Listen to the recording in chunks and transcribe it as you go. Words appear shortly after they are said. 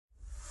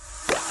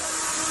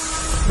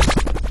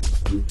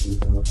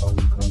the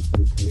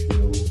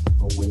Unconstitutional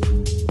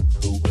Awakening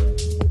program.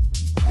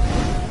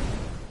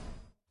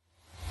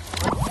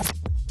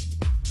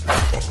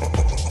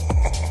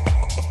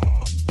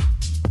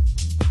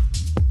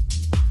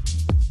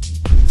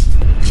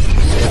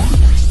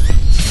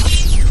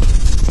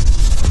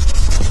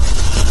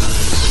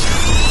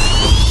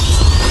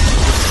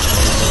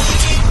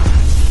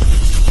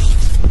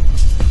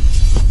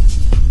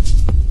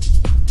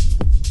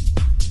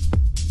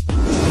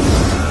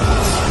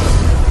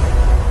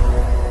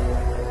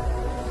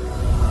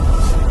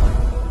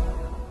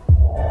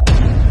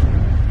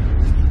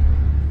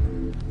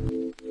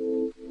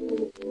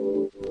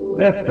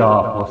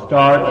 Liftoff will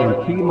start in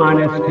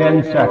T-minus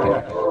 10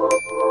 seconds.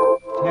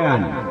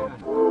 10,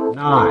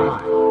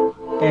 9,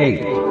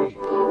 8,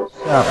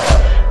 7,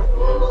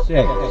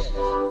 6,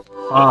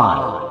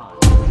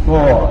 5,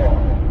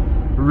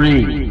 4,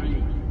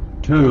 3,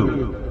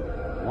 2,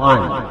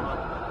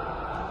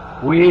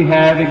 1. We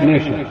have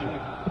ignition.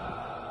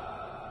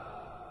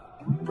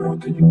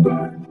 Brought to you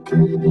by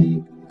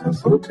KD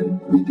Consulting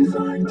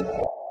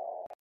Redesign.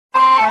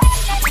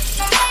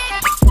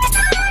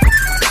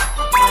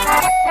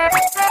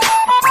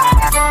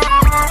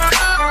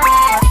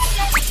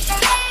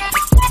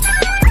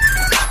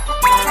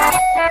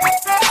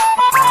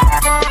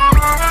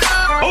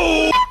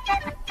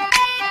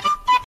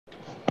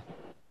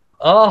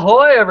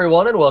 Ahoy,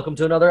 everyone, and welcome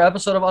to another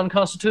episode of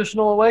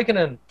Unconstitutional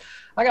Awakening.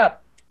 I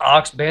got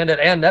Ox, Bandit,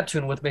 and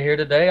Neptune with me here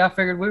today. I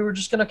figured we were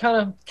just going to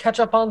kind of catch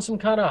up on some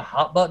kind of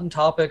hot-button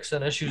topics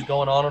and issues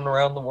going on and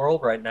around the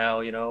world right now.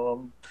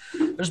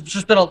 There's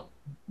just been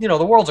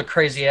the world's a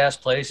crazy-ass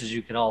place, as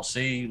you can all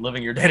see,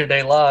 living your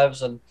day-to-day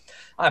lives, and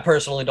I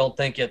personally don't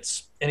think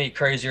it's any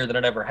crazier than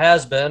it ever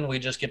has been. We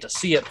just get to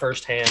see it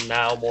firsthand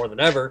now more than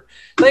ever,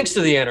 thanks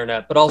to the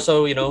internet. But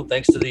also,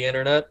 thanks to the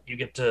internet, you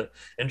get to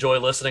enjoy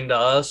listening to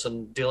us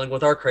and dealing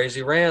with our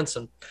crazy rants.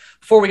 And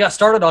before we got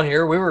started on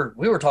here, we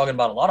were talking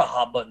about a lot of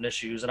hot button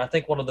issues. And I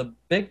think one of the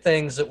big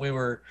things that we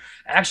were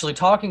actually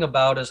talking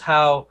about is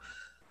how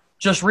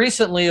just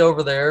recently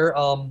over there,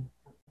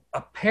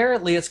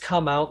 apparently it's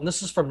come out, and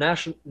this is from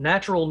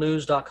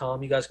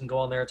naturalnews.com. You guys can go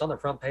on there. It's on their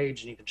front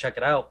page and you can check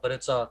it out. But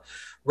it's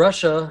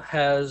Russia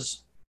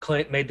has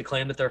made the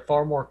claim that they're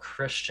far more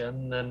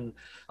Christian than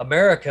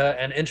America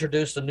and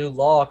introduced a new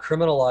law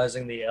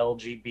criminalizing the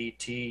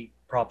LGBT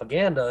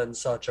propaganda and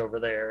such over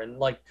there. And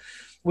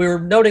we were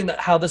noting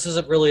that how this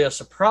isn't really a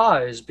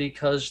surprise,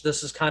 because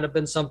this has kind of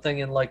been something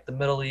in the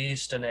Middle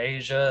East and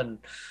Asia and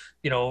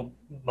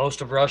most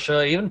of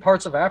Russia, even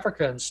parts of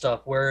Africa and stuff,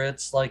 where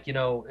it's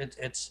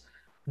it's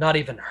not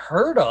even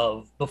heard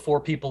of before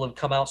people have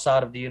come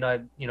outside of the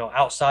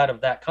outside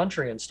of that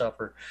country and stuff,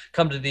 or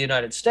come to the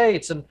United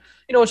States. And,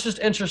 it's just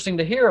interesting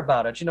to hear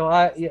about it.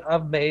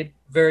 I've made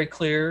very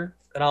clear,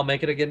 and I'll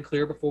make it again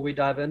clear before we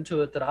dive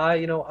into it, that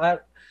I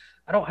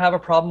don't have a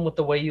problem with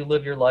the way you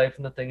live your life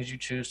and the things you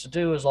choose to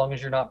do, as long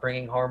as you're not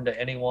bringing harm to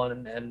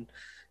anyone. And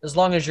as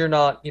long as you're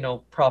not,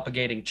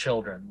 propagating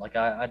children.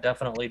 I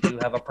definitely do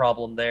have a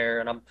problem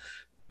there. And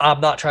I'm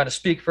not trying to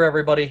speak for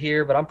everybody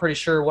here, but I'm pretty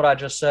sure what I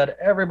just said,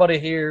 everybody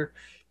here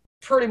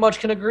pretty much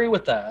can agree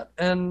with that.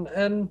 And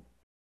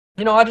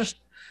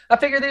I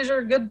figure these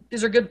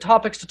are good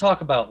topics to talk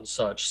about and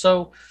such.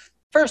 So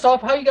first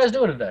off, how you guys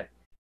doing today?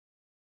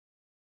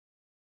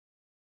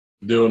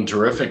 Doing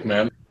terrific,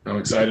 man. I'm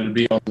excited to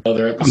be on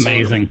another episode.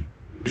 Amazing. Of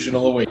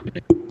Unconstitutional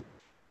Awakening.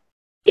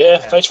 Yeah,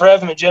 thanks for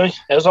having me, Jimmy,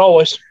 as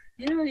always.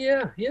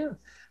 Yeah.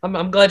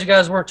 I'm glad you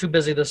guys weren't too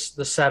busy this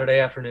Saturday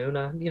afternoon.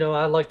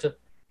 I like to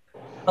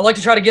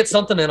try to get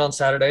something in on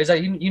Saturdays.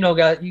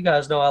 You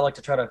guys know I like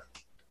to try to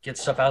get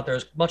stuff out there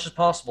as much as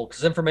possible,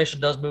 because information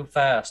does move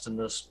fast in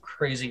this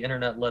crazy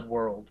internet-led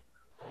world.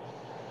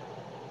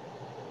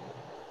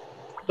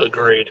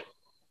 Agreed.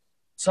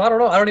 So I don't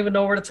know. I don't even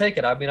know where to take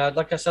it. I mean,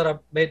 like I said, I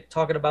made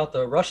talking about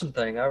the Russian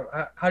thing.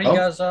 How do you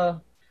guys?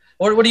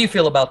 What do you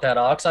feel about that,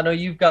 Ox? I know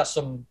you've got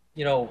some,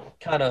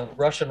 kind of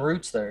Russian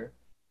roots there.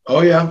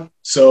 Oh, yeah.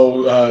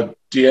 So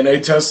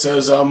DNA test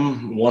says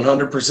I'm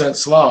 100%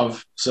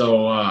 Slav.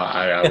 So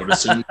I would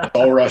assume it's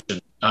all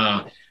Russian.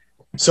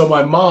 So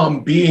my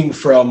mom, being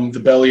from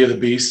the belly of the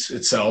beast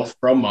itself,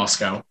 from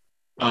Moscow,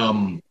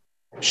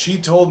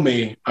 she told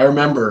me, I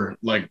remember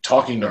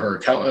talking to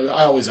her.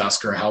 I always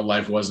ask her how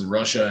life was in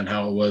Russia and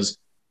how it was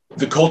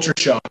the culture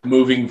shock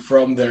moving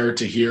from there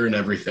to here and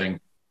everything.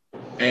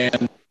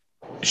 And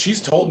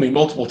she's told me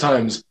multiple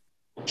times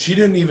she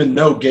didn't even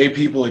know gay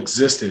people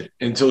existed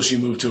until she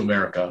moved to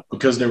America,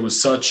 because there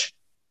was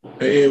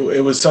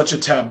it was such a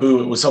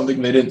taboo. It was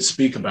something they didn't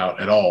speak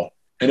about at all.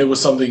 And it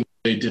was something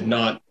they did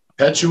not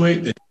perpetuate,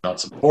 they did not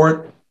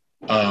support.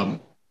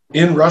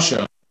 In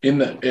Russia,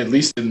 at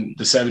least in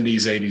the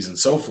 70s, 80s, and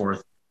so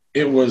forth,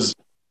 it was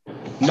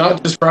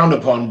not just frowned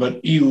upon,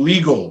 but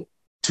illegal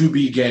to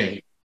be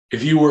gay.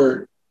 If you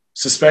were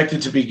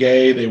suspected to be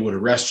gay, they would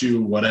arrest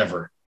you,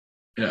 whatever.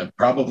 Yeah,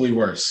 probably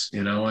worse.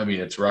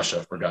 It's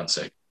Russia, for God's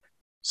sake.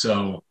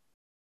 So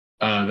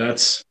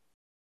it's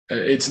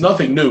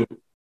nothing new.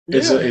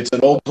 Yeah. It's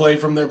an old play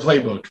from their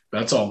playbook.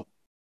 That's all.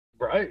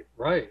 Right.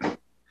 What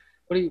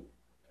do you?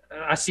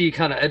 I see you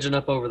kind of edging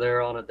up over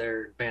there on it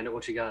there, Bandit.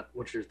 What you got?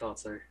 What's your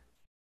thoughts there?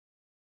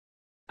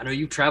 I know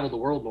you've traveled the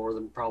world more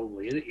than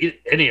probably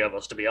any of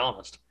us, to be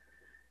honest.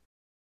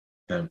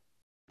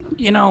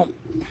 You know,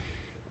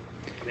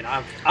 I mean,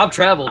 I've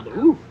traveled.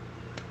 Ooh.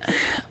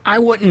 I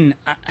wouldn't.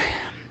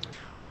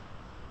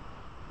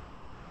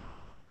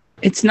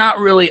 It's not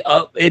really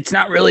up. It's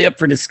not really up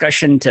for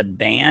discussion to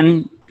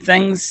ban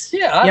things.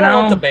 Yeah, I don't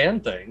want to ban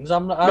things. I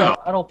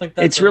don't think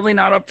that's. It's really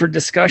not up for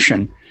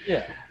discussion.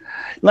 Yeah.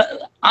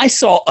 I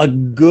saw a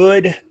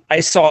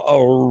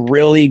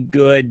really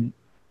good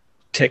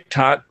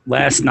TikTok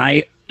last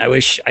night. I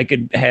wish I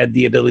could have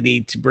the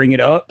ability to bring it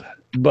up,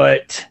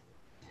 but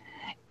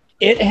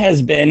it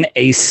has been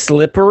a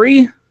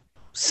slippery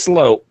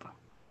slope.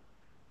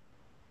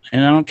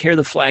 And I don't care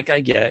the flack I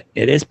get.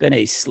 It has been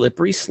a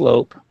slippery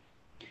slope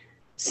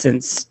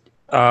since,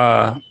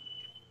 and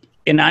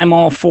I'm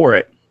all for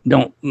it.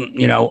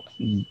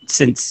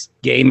 Since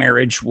gay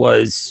marriage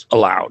was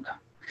allowed,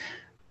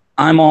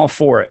 I'm all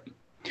for it.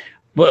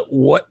 But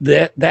what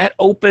that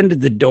opened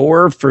the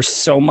door for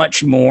so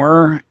much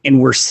more,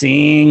 and we're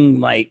seeing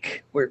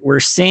the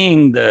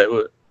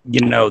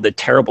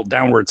terrible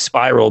downward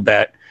spiral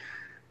that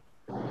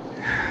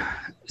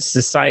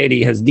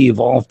society has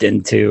devolved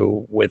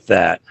into with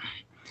that.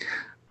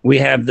 We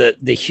have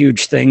the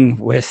huge thing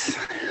with,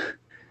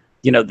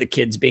 the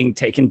kids being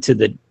taken to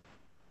the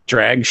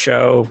drag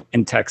show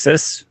in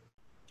Texas.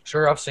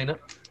 Sure, I've seen it.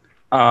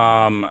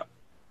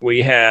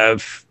 We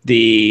have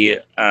the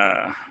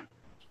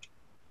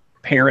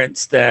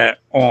parents that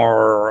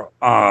are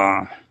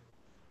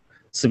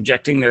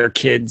subjecting their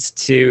kids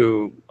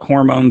to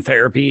hormone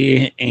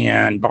therapy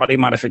and body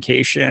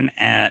modification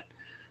at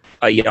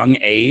a young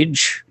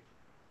age.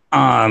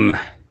 But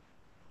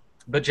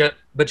yet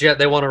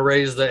they want to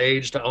raise the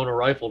age to own a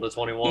rifle to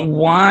 21.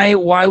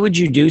 Why would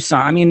you do so?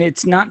 I mean,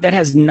 that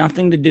has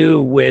nothing to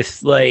do with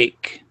they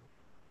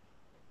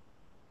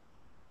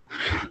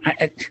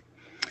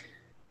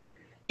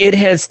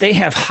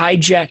have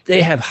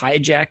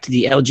hijacked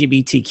the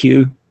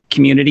LGBTQ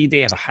community.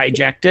 They have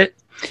hijacked it.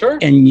 Sure.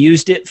 And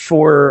used it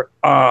for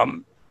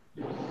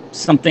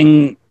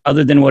something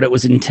other than what it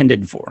was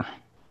intended for.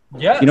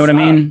 Yeah. You know what I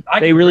mean?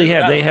 They really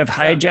have. They have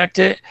 100%. hijacked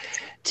it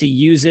to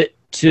use it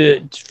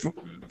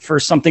for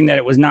something that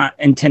it was not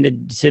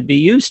intended to be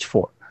used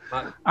for.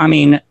 I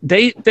mean,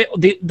 they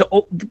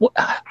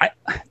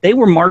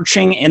were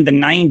marching in the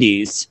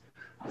 90s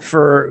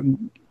for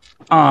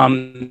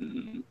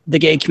the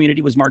gay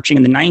community was marching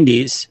in the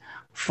 90s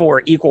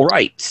for equal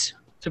rights.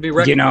 To be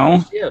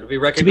recognized. To be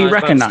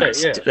recognized. By the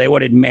state, yeah. They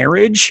wanted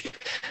marriage.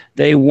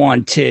 They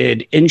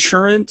wanted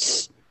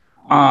insurance.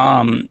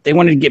 They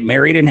wanted to get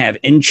married and have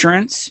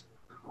insurance.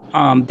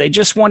 They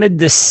just wanted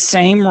the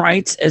same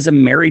rights as a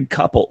married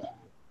couple.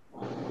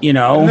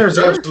 And there's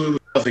absolutely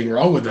nothing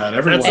wrong with that.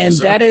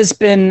 That has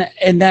been,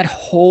 and that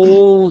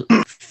whole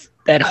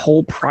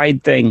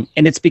pride thing,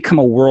 and it's become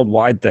a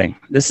worldwide thing.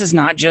 This is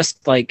not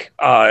just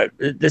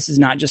this is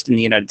not just in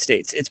the United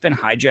States. It's been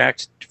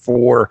hijacked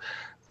for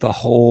the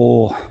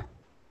whole.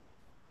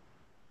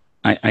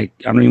 I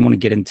don't even want to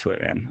get into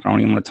it, man. I don't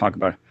even want to talk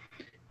about it.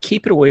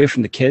 Keep it away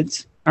from the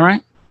kids. All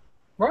right.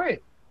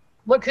 Right.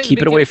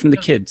 Keep it away from the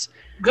kids.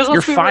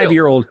 Your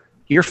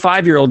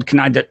 5-year-old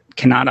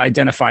cannot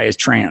identify as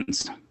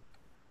trans.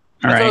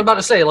 All right. That's what I was about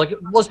to say.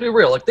 Let's be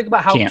real. Think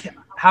about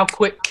how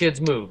quick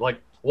kids move.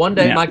 One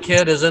day my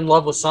kid is in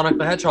love with Sonic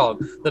the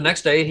Hedgehog. The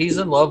next day he's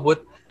in love with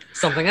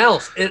something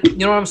else. You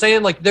know what I'm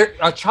saying?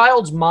 A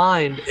child's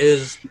mind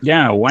is.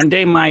 Yeah. One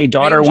day my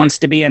daughter wants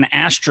to be an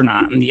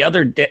astronaut, and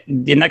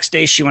the next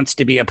day she wants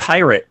to be a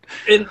pirate.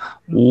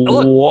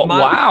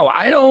 Wow.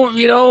 I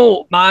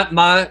don't.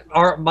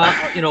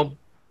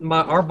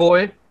 Our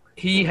boy,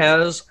 he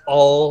has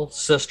all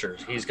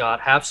sisters. He's got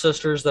half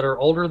sisters that are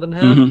older than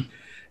him, Mm-hmm.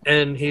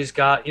 and he's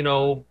got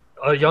a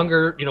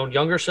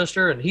younger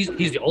sister, and he's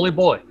the only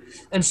boy.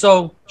 And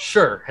so,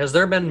 sure, has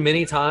there been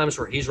many times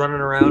where he's running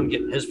around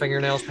getting his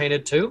fingernails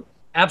painted too?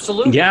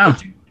 Absolutely. Yeah.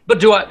 But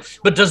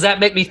does that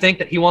make me think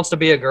that he wants to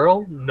be a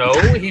girl? No,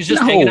 he's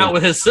just hanging out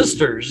with his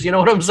sisters. You know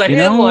what I'm saying?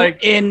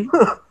 And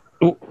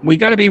we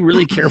got to be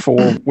really careful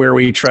where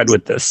we tread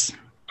with this.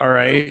 All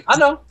right. I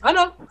know.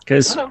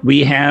 Because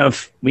we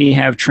have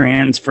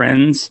trans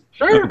friends.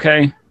 Sure.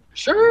 Okay.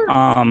 Sure.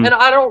 And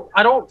I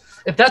don't.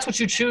 If that's what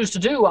you choose to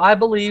do, I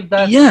believe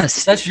that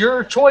that's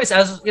your choice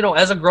as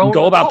a grown.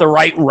 Go about the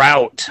right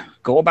route.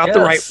 Go about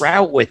the right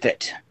route with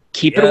it.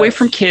 Keep it away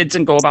from kids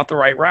and go about the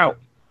right route.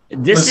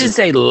 This is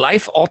a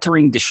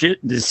life-altering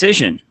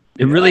decision.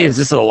 It really is.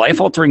 This is a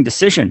life-altering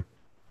decision.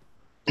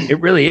 It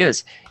really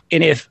is.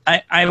 And if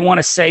I want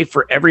to say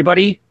for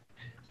everybody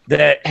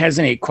that has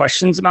any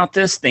questions about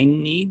this, they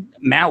need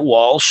Matt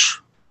Walsh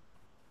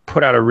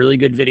put out a really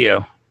good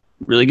video.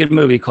 Really good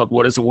movie called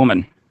What is a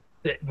Woman?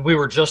 We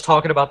were just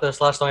talking about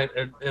this last night.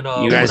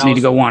 You guys need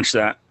to go watch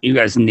that. You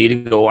guys need to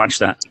go watch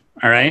that.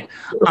 All right.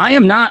 I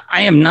am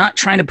not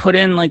trying to put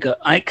in because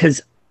I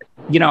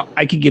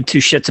could give two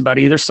shits about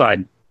either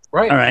side.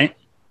 Right. All right.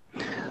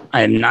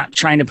 I am not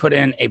trying to put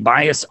in a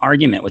biased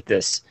argument with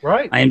this.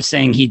 Right. I am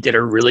saying he did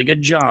a really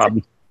good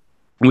job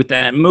with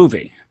that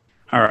movie.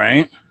 All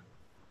right.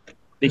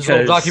 Because this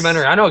little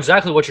documentary, I know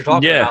exactly what you're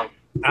talking about.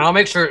 And I'll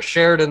make sure it's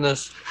shared in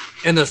this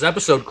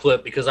episode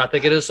clip because I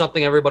think it is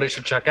something everybody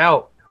should check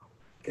out.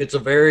 It's a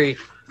very,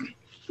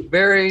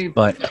 very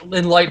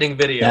enlightening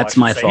video. That's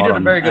my thought. He did a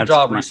very good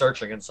job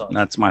researching and stuff.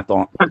 That's my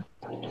thought.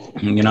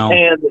 You know.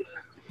 And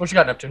what you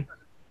got, Neptune?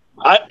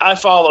 I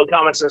follow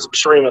Common Sense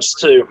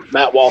Extremists too,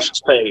 Matt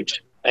Walsh's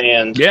page,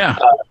 and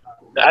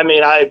I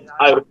mean I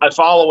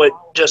follow it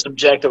just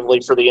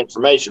objectively for the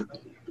information.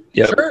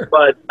 Yeah, sure.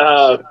 But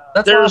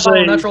that's there's why I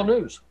follow Natural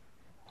News.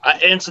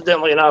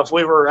 Incidentally enough,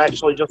 we were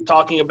actually just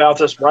talking about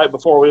this right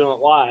before we went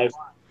live.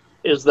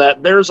 Is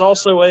that there's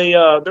also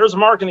there's a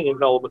marketing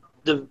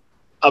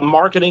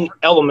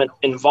element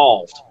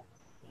involved.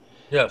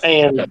 Yes,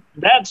 and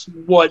that's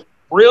what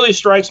really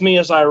strikes me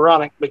as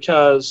ironic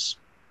because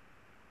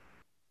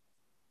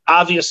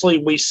obviously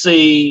we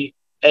see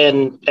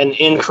an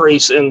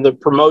increase in the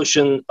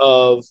promotion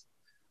of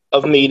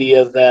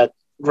media that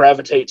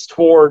gravitates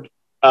toward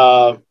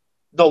the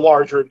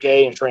larger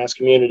gay and trans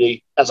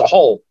community as a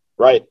whole,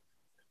 right?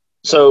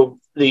 So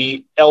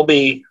the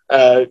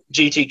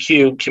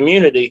LGBTQ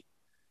community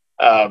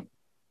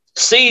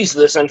sees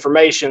this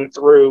information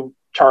through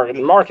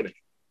targeted marketing.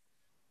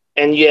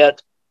 And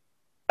yet,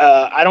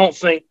 I don't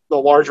think the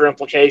larger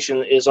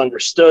implication is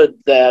understood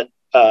that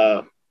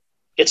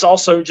it's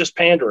also just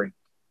pandering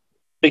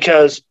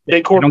because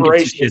big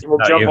corporations will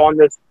jump on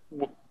this.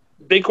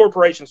 Big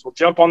corporations will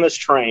jump on this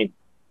train.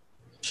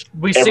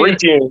 We see it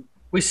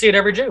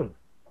every June.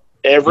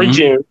 Every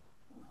June.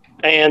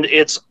 And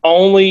it's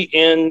only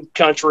in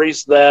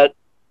countries that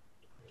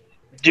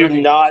do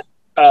not,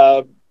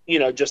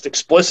 just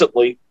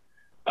explicitly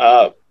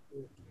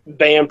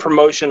ban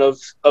promotion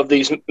of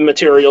these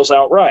materials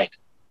outright.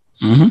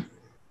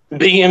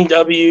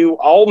 BMW,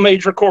 all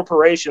major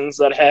corporations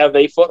that have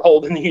a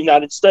foothold in the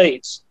United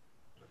States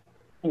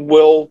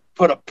will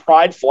put a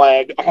pride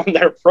flag on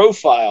their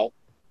profile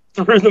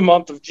through the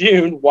month of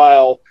June,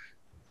 while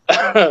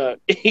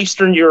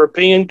Eastern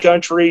European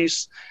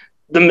countries,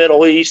 the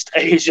Middle East,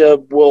 Asia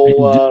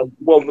will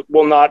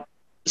not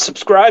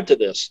subscribe to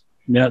this.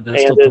 Yeah,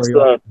 that's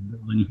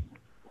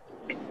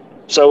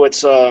so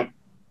it's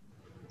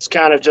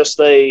kind of just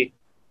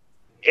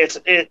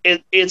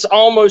it's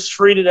almost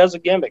treated as a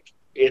gimmick.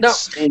 If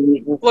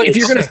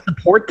you're going to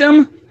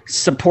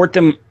support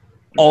them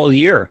all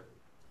year.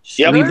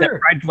 Yep. Leave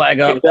that pride flag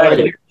up.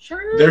 Exactly.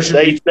 Sure.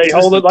 They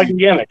hold it like a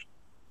gimmick.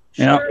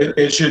 Yeah.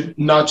 It should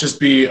not just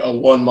be a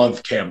 1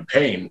 month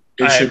campaign.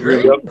 It should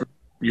really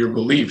your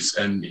beliefs,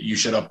 and you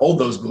should uphold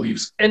those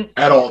beliefs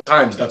at all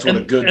times. That's what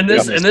a good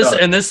this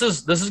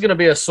is going to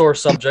be a sore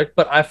subject,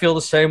 but I feel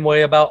the same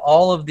way about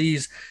all of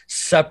these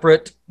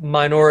separate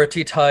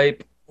minority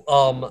type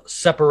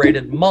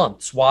separated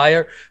months.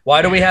 Why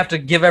do we have to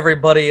give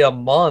everybody a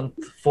month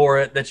for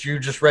it that you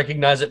just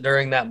recognize it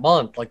during that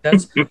month? Like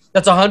that's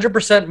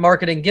 100%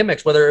 marketing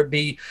gimmicks, whether it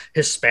be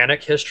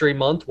Hispanic History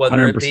Month, whether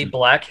 100%. It be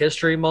Black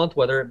History Month,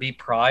 whether it be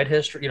Pride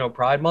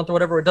Month or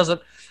whatever. It doesn't,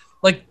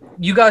 like,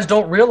 you guys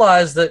don't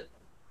realize that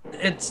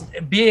it's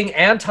being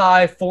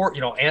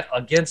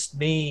against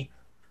me.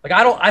 Like,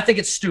 I think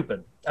it's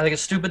stupid. I think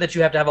it's stupid that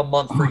you have to have a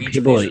month for each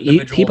people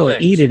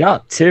eat it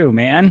up too,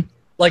 man.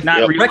 Like,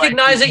 not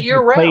recognize it year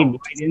round.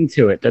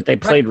 They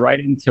played right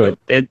into it.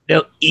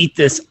 They'll eat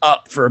this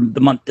up for the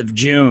month of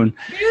June.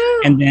 Yeah.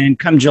 And then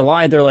come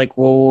July, they're like,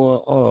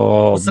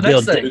 they'll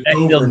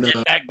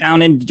dip back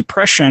down into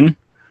depression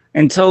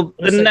until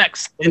the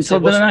next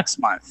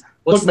month.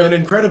 Look, man,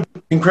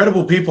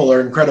 incredible people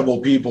are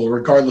incredible people,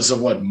 regardless of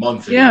what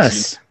month it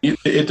is.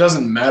 It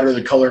doesn't matter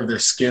the color of their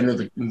skin or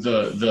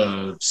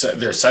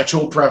their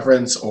sexual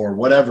preference or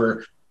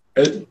whatever.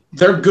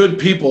 They're good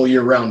people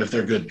year round if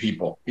they're good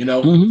people. They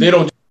don't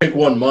just pick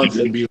 1 month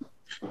and be,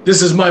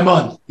 this is my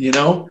month.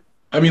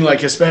 I mean, like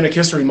Hispanic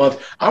History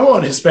Month. I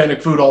want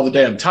Hispanic food all the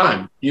damn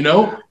time.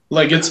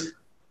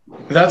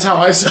 That's how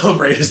I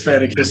celebrate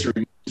Hispanic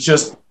History. It's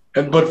just,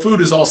 but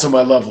food is also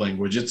my love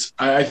language.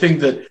 I think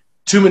that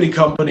too many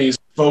companies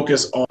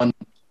focus on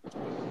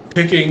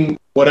picking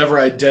whatever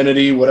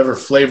identity, whatever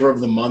flavor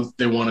of the month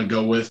they want to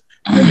go with,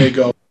 and they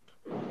go,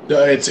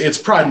 it's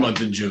Pride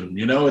Month in June.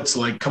 It's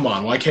like, come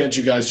on, why can't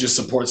you guys just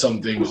support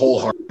something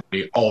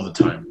wholeheartedly all the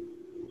time?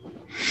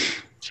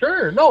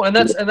 Sure, no, and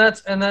that's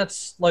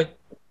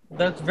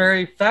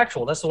very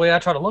factual. That's the way I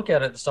try to look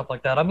at it and stuff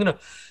like that.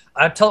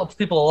 I tell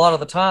people a lot of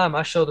the time,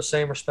 I show the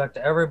same respect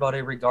to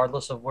everybody,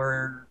 regardless of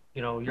where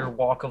your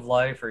walk of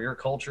life or your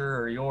culture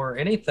or your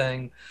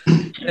anything,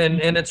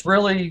 and it's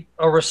really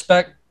a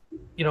respect.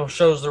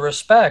 Shows the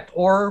respect,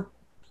 or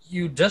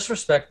you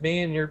disrespect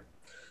me, and you're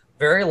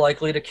very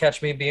likely to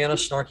catch me being a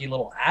snarky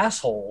little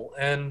asshole,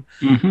 and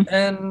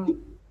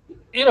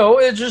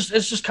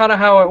it's just kind of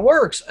how it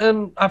works.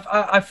 And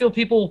I feel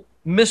people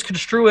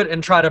misconstrue it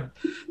and try to,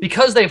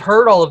 because they've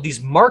heard all of these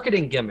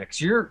marketing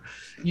gimmicks.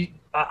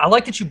 I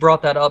like that you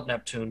brought that up,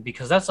 Neptune,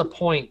 because that's a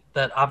point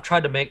that I've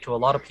tried to make to a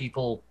lot of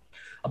people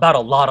about a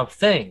lot of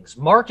things.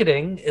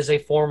 Marketing is a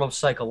form of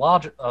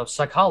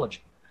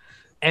psychology.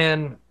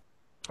 And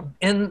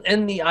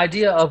in the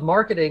idea of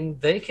marketing,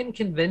 they can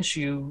convince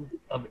you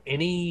of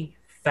any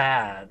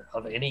fad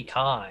of any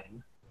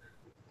kind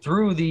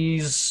through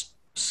these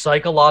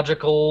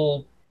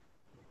psychological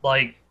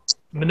like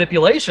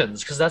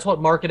manipulations, because that's what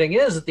marketing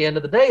is at the end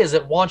of the day. Is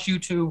it wants you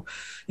to,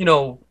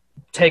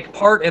 take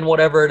part in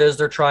whatever it is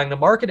they're trying to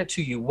market it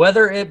to you,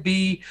 whether it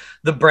be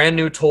the brand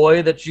new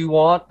toy that you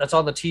want that's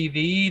on the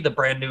TV, the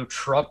brand new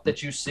truck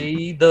that you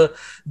see, the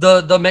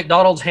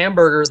McDonald's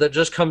hamburger that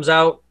just comes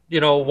out,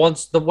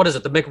 once, the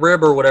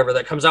McRib or whatever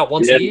that comes out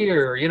once a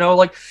year,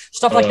 like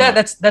stuff like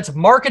that. That's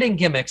marketing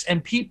gimmicks.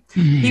 And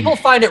people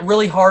find it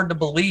really hard to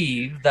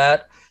believe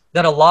that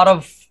a lot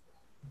of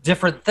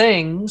different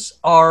things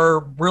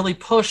are really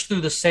pushed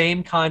through the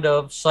same kind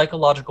of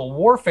psychological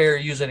warfare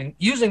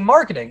using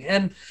marketing.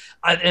 And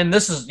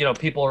this is,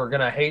 people are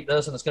going to hate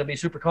this, and it's going to be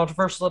super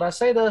controversial that I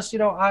say this.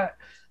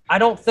 I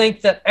don't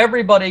think that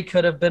everybody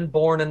could have been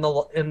born in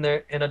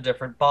a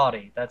different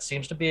body. That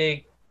seems to be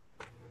a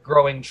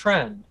growing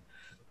trend.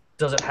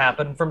 Does it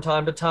happen from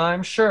time to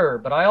time? Sure.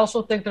 But I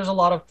also think there's a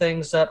lot of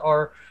things that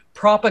are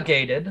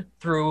propagated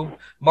through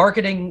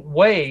marketing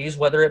ways,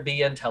 whether it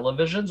be in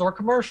televisions or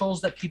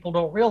commercials, that people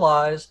don't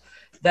realize,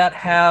 that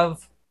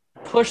have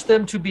pushed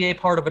them to be a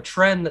part of a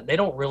trend that they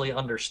don't really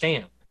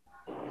understand.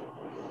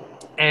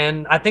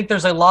 And I think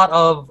there's a lot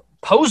of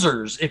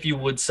posers, if you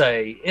would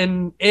say,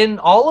 in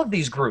all of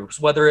these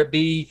groups, whether it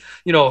be,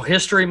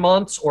 history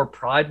months or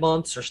pride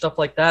months or stuff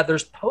like that.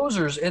 There's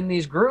posers in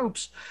these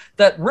groups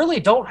that really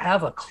don't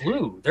have a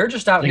clue. They're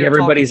just out here.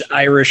 Everybody's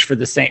Irish for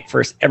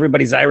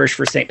everybody's Irish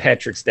for St.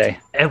 Patrick's Day.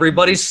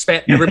 Everybody's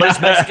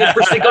Mexican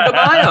for Cinco de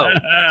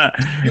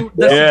Mayo.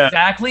 That's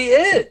exactly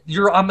it.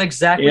 I'm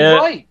exactly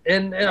right.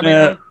 And I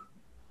mean,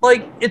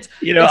 like it's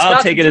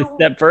I'll take it a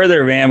step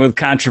further, man, with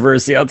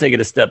controversy. I'll take it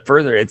a step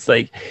further. It's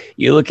like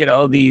you look at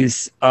all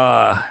these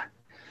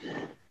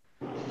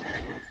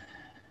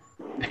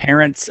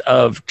parents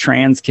of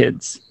trans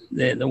kids,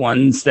 the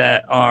ones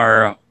that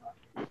are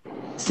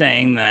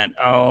saying that,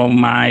 oh,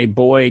 my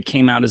boy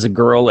came out as a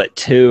girl at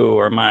 2,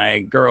 or my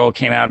girl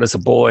came out as a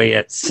boy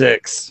at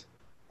 6.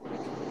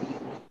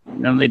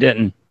 No, they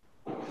didn't.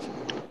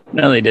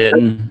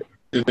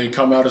 Did they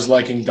come out as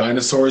liking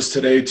dinosaurs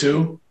today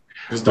too?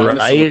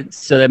 Right,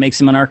 so that makes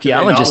him an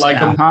archaeologist like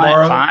at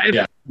 5.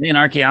 Yeah. An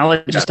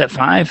archaeologist at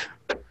 5.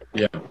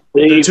 Yeah,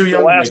 they're too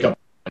young to make up.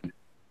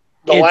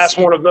 The last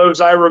one of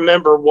those I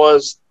remember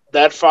was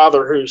that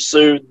father who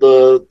sued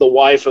the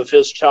wife of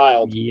his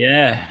child.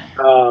 Yeah,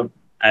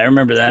 I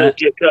remember that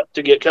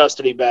to get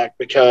custody back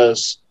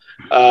because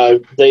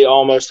they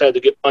almost had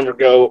to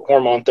undergo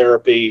hormone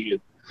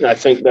therapy. And I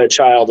think that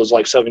child is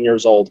like 7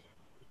 years old.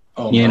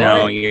 Oh,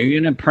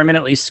 you're gonna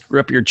permanently screw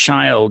up your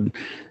child.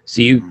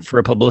 For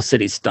a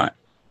publicity stunt.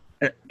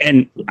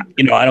 And,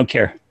 I don't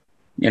care.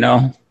 I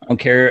don't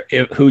care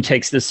who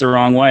takes this the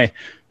wrong way.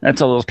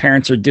 That's all those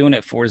parents are doing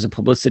it for, is a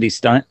publicity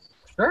stunt.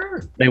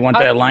 Sure. They want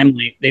that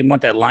limelight. They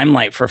want that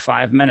limelight for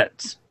 5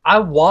 minutes. I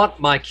want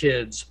my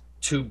kids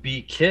to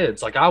be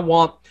kids. Like I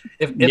want,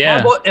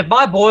 if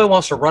my boy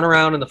wants to run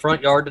around in the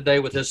front yard today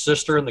with his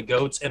sister and the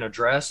goats in a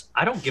dress,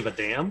 I don't give a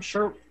damn.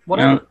 Sure.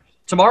 Whatever. No.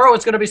 Tomorrow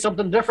it's going to be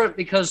something different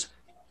because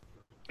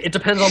it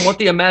depends on what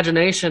the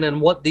imagination and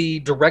what the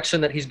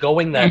direction that he's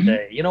going that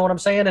day. You know what I'm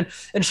saying?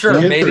 And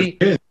sure, maybe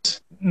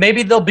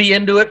they'll be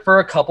into it for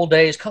a couple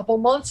days, couple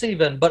months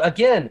even. But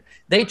again,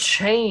 they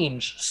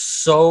change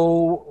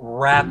so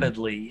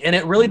rapidly, and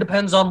it really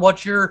depends on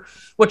what you're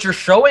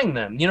showing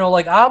them.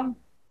 Like I'm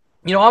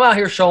out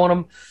here showing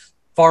them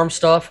farm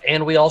stuff,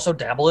 and we also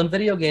dabble in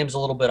video games a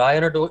little bit. I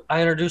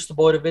introduced the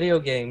boy to video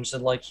games,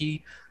 and like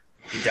he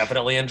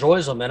definitely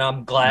enjoys them, and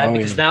I'm glad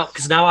because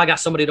now I got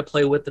somebody to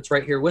play with that's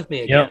right here with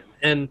me again.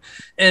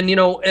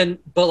 Yep.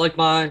 But like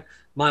my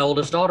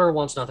oldest daughter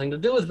wants nothing to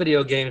do with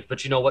video games,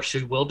 but you know what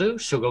she will do?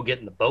 She'll go get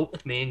in the boat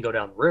with me and go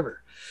down the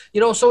river.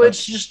 So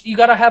it's just, you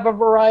got to have a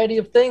variety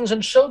of things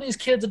and show these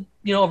kids,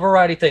 a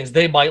variety of things.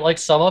 They might like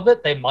some of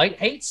it, they might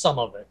hate some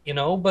of it,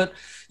 but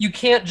you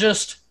can't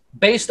just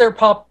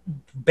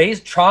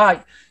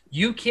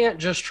you can't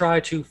just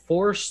try to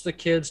force the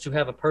kids to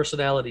have a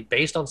personality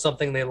based on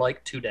something they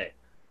like today.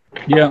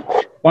 Yeah.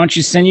 Why don't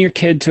you send your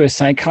kid to a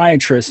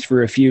psychiatrist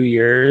for a few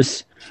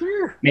years?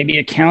 Sure. Maybe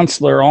a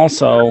counselor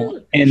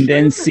also, and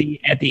then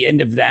see at the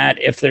end of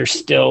that if they're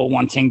still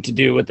wanting to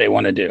do what they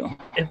want to do.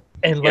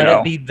 And let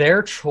it be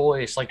their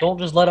choice. Like, don't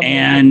just let them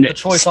and the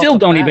choice. Still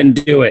don't even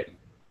do it.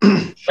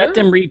 Sure. Let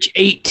them reach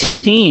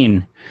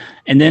 18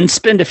 and then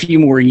spend a few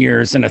more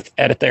years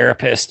at a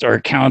therapist or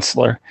a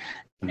counselor,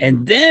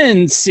 and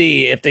then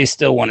see if they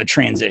still want to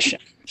transition.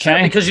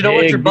 Okay? Because you know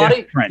what, your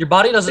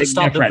body doesn't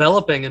stop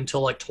developing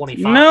until like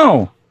 25.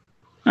 No.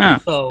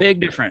 Big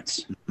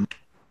difference. A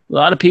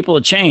lot of people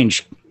have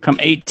changed come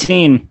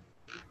 18.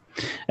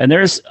 And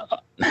there's a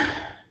lot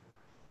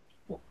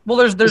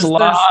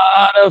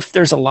of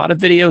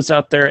videos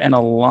out there, and a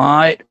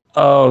lot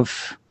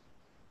of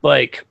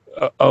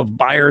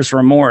buyer's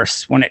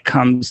remorse when it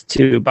comes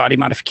to body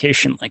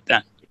modification like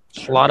that.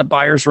 A lot of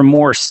buyer's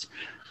remorse.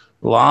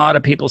 A lot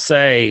of people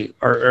say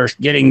are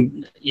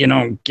getting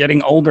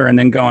older and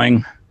then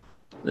going,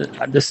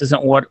 this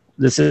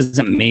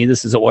isn't me.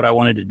 This isn't what I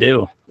wanted to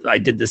do. I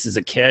did this as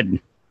a kid.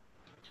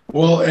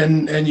 Well,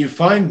 and you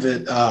find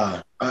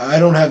that I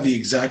don't have the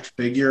exact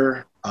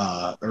figure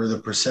or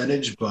the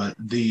percentage, but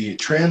the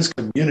trans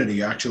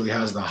community actually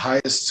has the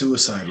highest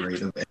suicide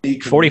rate of any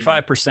community.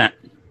 45%.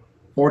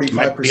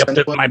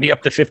 45%. Might be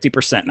up to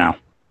 50% now.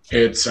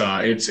 It's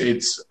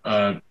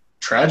a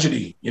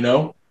tragedy, you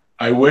know.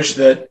 I wish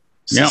that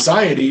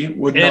society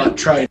would not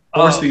try and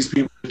force these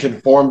people to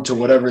conform to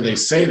whatever they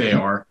say they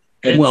are.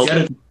 And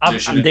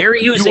they're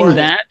using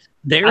that.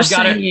 They're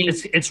saying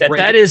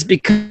that is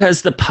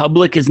because the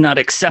public is not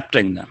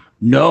accepting them.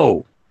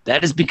 No,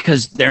 that is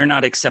because they're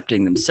not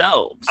accepting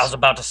themselves. I was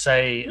about to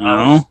say,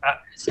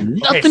 it's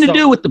nothing to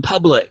do with the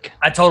public.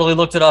 I totally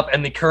looked it up,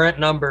 and the current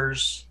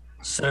numbers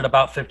sit at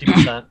about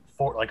 50%,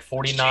 like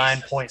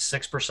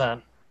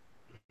 49.6%.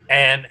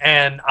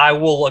 And I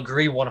will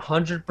agree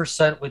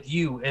 100% with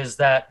you is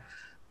that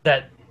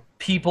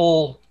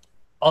people,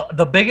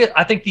 the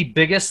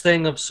biggest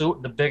thing of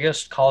the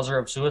biggest causer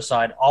of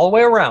suicide all the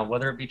way around,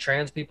 whether it be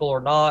trans people or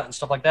not and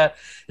stuff like that,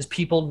 is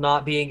people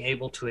not being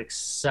able to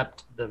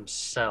accept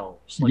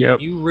themselves. Like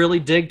if you really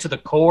dig to the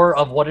core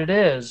of what it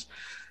is,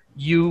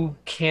 you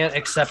can't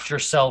accept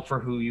yourself for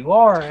who you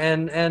are,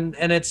 and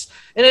it's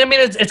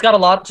got a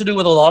lot to do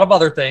with a lot of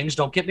other things.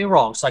 Don't get me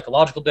wrong,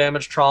 psychological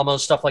damage, trauma,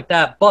 stuff like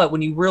that. But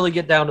when you really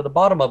get down to the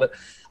bottom of it,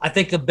 I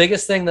think the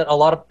biggest thing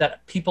that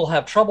people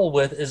have trouble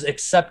with is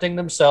accepting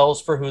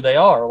themselves for who they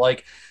are.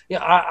 Like,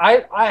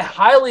 I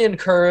highly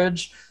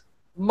encourage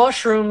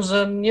mushrooms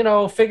and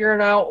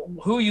figuring out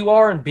who you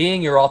are and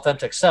being your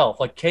authentic self.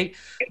 Like Kate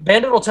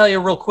Bandit will tell you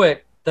real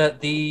quick that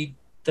the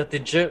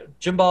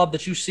Jim Bob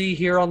that you see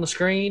here on the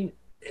screen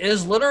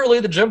is literally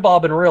the Jim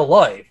Bob in real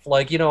life.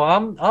 Like,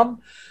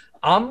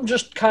 I'm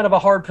just kind of a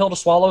hard pill to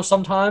swallow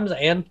sometimes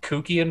and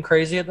kooky and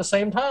crazy at the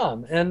same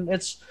time. And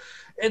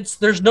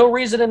there's no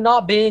reason in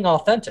not being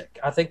authentic.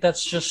 I think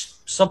that's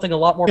just something a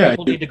lot more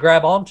people need to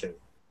grab onto.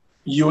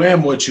 You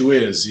am what you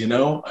is,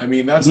 I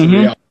mean, that's the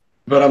reality.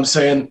 But I'm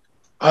saying,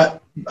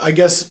 I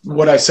guess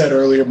what I said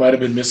earlier might have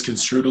been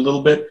misconstrued a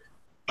little bit.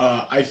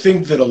 I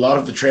think that a lot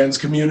of the trans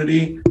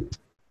community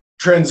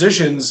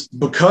transitions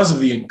because of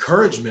the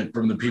encouragement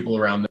from the people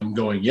around them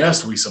going,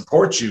 yes, we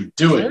support you,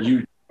 do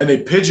it. And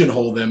they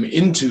pigeonhole them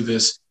into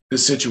this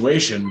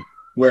situation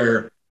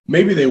where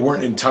maybe they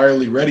weren't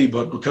entirely ready,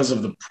 but because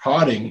of the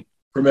prodding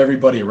from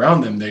everybody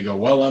around them, they go,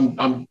 well,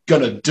 I'm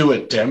going to do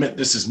it. Damn it.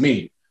 This is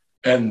me.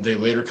 And they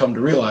later come to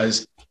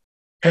realize,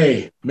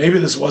 hey, maybe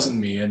this wasn't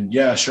me. And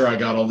yeah, sure, I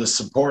got all this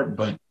support,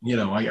 but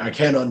I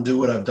can't undo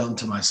what I've done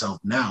to myself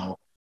now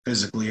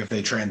physically if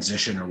they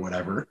transition or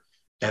whatever.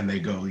 And they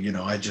go,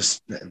 I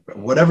just,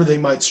 whatever they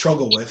might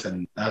struggle with,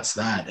 and that's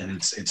that. And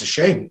it's a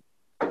shame,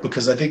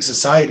 because I think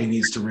society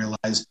needs to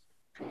realize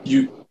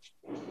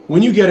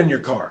when you get in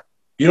your car,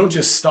 you don't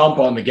just stomp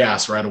on the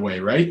gas right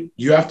away, right?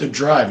 You have to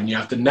drive and you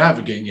have to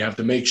navigate and you have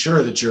to make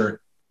sure that you're,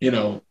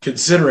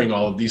 considering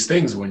all of these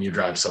things when you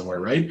drive somewhere,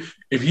 right?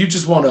 If you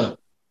just want to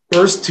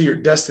burst to your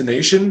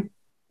destination,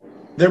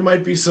 it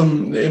might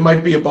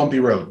be a bumpy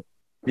road,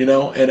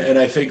 and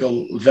I think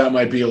that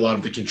might be a lot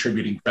of the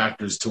contributing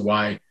factors to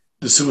why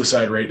the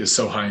suicide rate is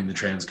so high in the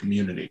trans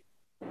community.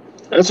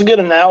 That's a good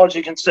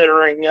analogy,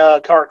 considering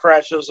car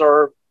crashes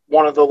are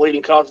one of the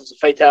leading causes of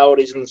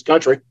fatalities in this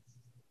country.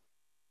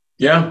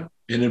 Yeah,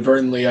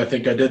 inadvertently, I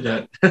think I did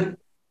that.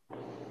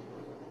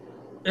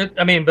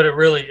 But it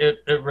really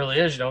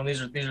is.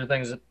 These are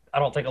things that I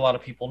don't think a lot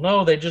of people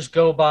know. They just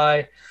go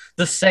by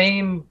the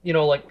same,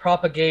 like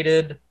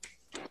propagated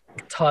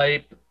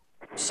type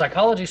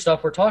psychology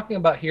stuff we're talking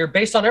about here,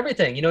 based on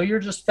everything. You're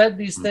just fed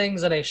these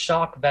things in a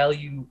shock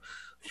value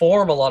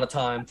form a lot of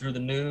time through the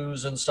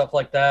news and stuff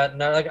like that.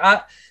 And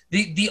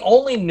the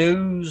only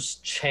news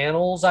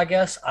channels I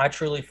guess I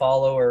truly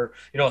follow, or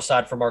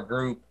aside from our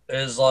group,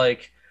 is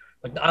like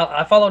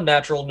I follow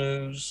Natural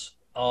News.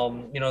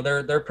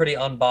 They're pretty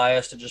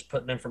unbiased at just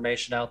putting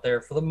information out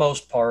there for the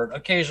most part.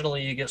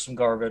 Occasionally you get some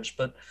garbage,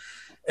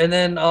 and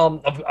then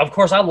of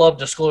course I love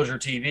Disclosure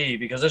TV,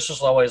 because it's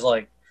just always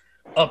like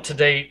up to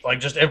date,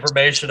 like just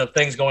information of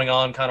things going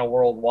on kind of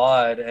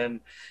worldwide, and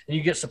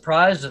you get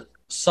surprised at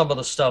some of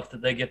the stuff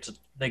that they get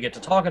to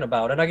talking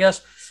about. And I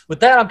guess with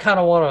that, I kind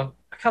of want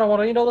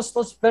to,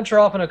 let's venture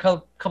off in a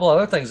couple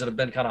other things that have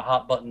been kind of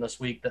hot button this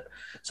week. That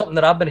something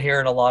that I've been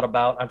hearing a lot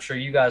about, I'm sure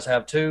you guys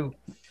have too,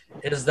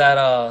 is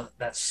that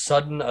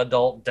sudden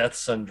adult death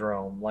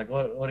syndrome. Like,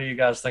 what do you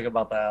guys think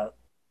about that?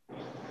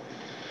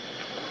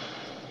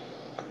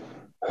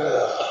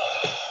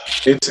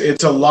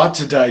 It's a lot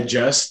to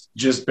digest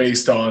just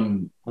based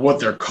on what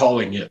they're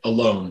calling it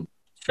alone,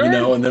 sure.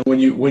 And then when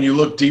you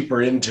look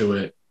deeper into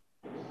it,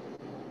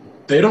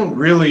 they don't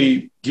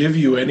really give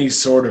you any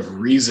sort of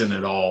reason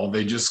at all.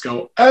 They just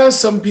go,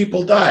 some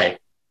people die.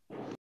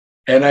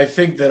 And I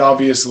think that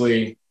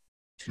obviously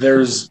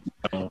there's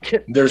more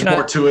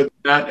to it than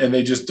that, and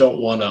they just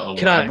don't want to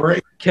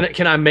elaborate.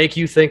 Can I make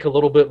you think a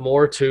little bit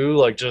more too?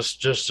 Like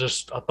just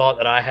a thought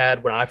that I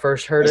had when I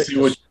first heard it. See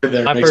what you did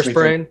there. My Makes first me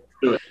brain.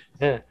 think.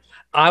 Yeah.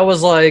 I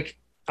was like,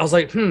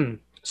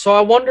 So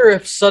I wonder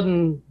if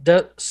sudden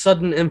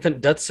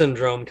infant death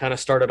syndrome kind of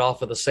started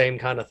off with the same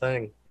kind of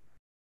thing.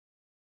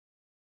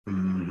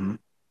 Mm-hmm.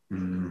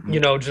 Mm-hmm. You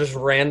know, just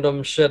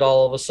random shit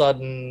all of a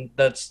sudden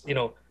that's,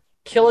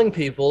 killing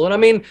people. And I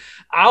mean,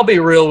 I'll be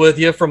real with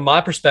you from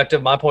my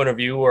perspective, my point of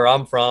view, where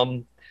I'm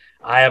from.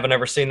 I haven't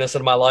ever seen this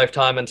in my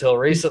lifetime until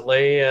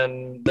recently,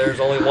 and there's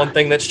only one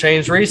thing that's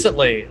changed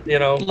recently,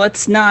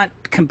 Let's not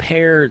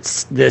compare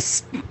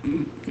this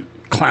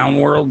clown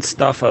world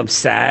stuff of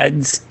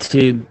SADS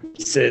to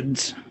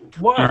SIDS.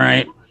 What? All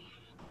right.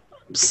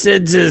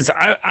 SIDS is,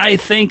 I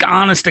think,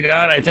 honest to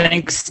God, I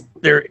think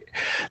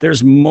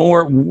there's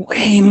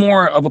way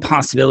more of a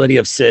possibility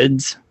of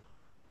SIDS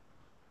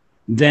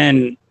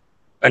than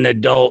an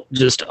adult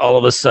just all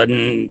of a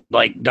sudden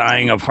like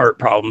dying of heart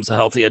problems, a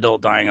healthy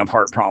adult dying of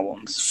heart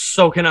problems.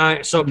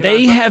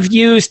 They have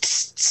used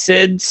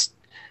SIDS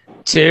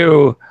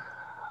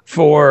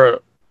for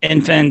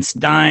infants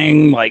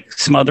dying, like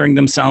smothering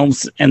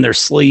themselves in their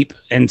sleep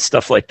and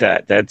stuff like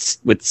that. That's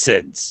with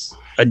SIDS.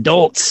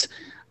 Adults,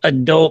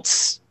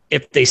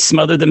 if they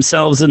smother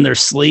themselves in their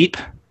sleep,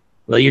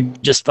 well, you're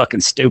just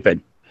fucking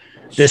stupid.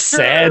 This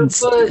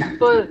SADS.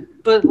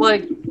 But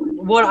like,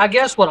 what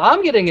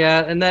I'm getting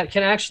at, and that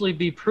can actually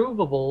be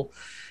provable,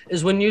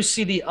 is when you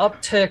see the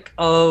uptick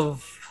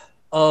of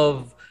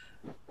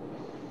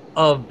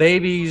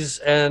babies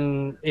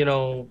and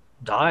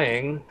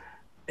dying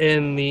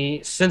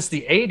since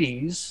the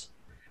 80s.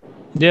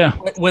 Yeah.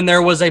 When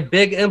there was a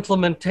big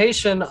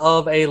implementation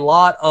of a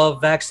lot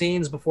of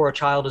vaccines before a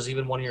child is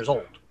even 1 year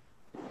old.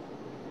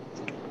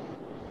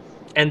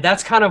 And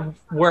that's kind of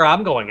where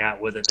I'm going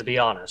at with it, to be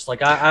honest.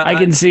 Like I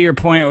can see your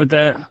point with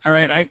that. All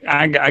right,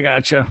 I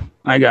gotcha.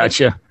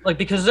 Like,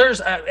 because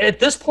there's at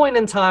this point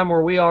in time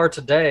where we are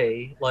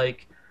today,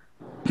 like,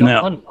 do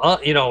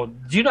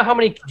you know how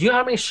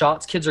many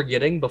shots kids are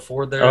getting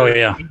before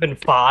they're even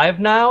 5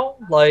 now?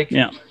 Like,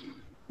 yeah.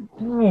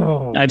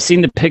 I've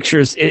seen the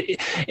pictures.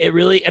 It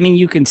really, I mean,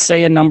 you can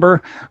say a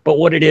number, but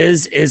what it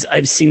is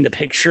I've seen the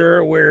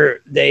picture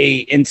where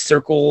they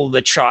encircle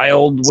the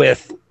child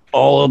with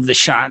all of the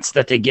shots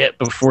that they get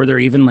before they're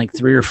even like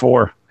 3 or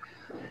 4.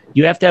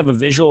 You have to have a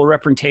visual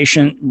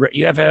representation.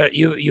 You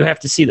have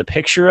to see the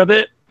picture of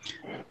it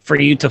for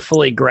you to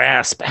fully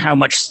grasp how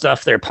much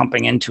stuff they're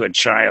pumping into a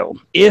child.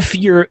 If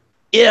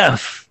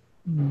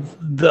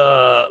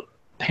the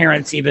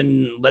parents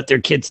even let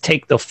their kids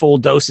take the full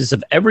doses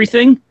of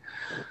everything,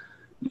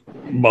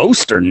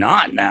 most are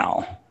not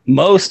now.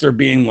 Most are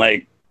being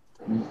like,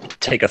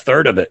 take a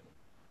third of it,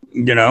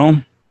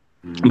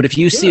 But if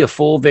you see a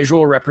full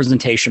visual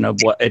representation of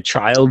what a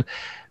child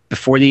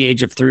before the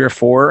age of 3 or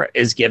 4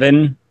 is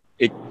given,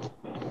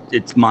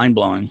 it's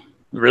mind-blowing. It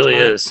really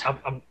is.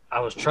 I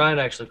was trying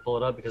to actually pull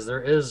it up because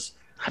there is.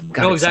 I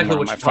know exactly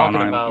what you're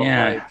talking about.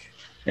 Yeah.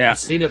 I've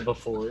seen it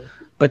before.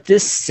 But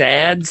this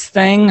SADS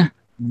thing,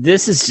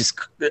 this is just.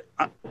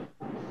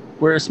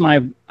 Where's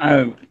my?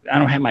 I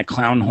don't have my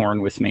clown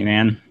horn with me,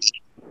 man.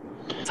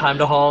 Time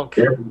to honk.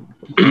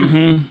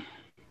 Mm-hmm.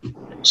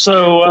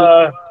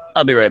 So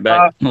I'll be right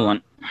back. Hold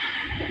on.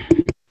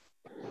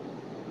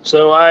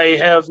 So I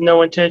have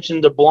no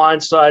intention to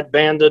blindside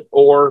Bandit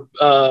or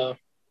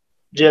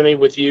Jimmy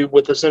with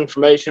this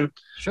information.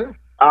 Sure.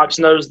 Ox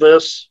knows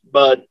this,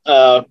 but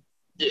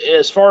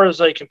as far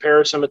as a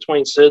comparison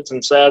between SIDS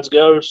and SADS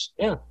goes,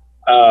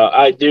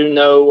 I do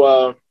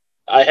know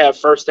I have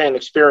firsthand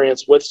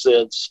experience with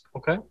SIDS.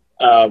 Okay.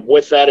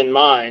 With that in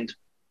mind,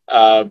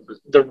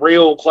 the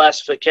real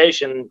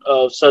classification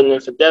of sudden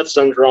infant death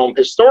syndrome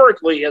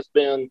historically has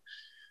been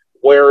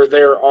where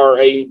there are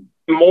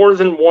more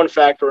than one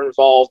factor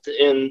involved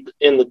in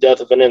the death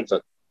of an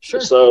infant.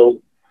 Sure.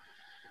 So,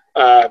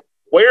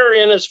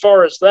 wherein as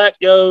far as that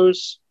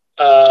goes,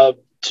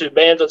 to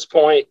Bandit's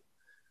point,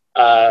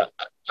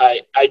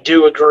 I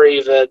do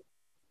agree that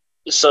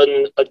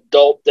sudden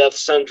adult death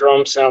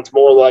syndrome sounds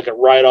more like a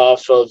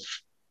write-off of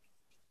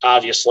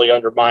obviously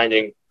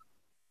undermining,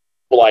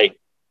 like,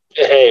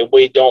 hey,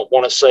 we don't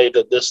want to say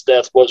that this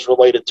death was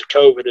related to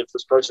COVID if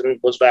this person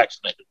was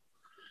vaccinated.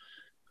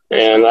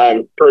 And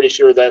I'm pretty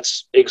sure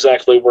that's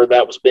exactly where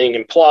that was being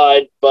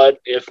implied. But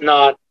if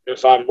not,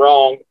 if I'm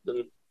wrong,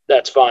 then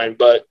that's fine.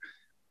 But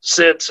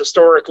SIDS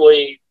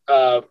historically,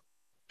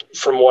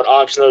 from what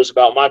Ox knows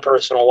about my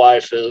personal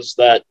life, is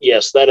that,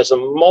 yes, that is a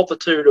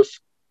multitude of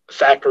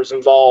factors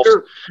involved.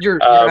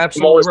 You're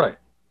absolutely right.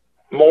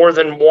 More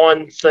than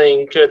one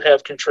thing could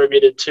have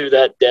contributed to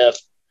that death.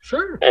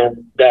 Sure.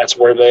 And that's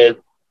where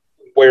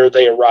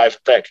they arrive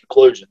at that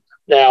conclusion.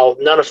 Now,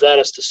 none of that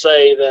is to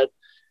say that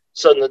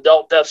sudden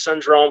adult death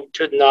syndrome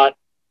could not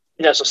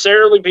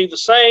necessarily be the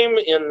same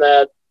in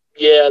that,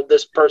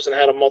 this person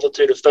had a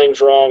multitude of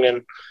things wrong,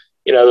 and,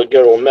 they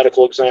go to a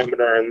medical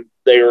examiner and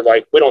they are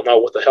like, we don't know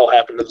what the hell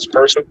happened to this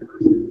person.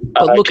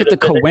 But look at the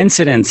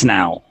coincidence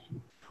now.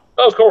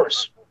 Of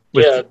course.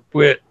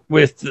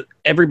 With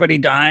everybody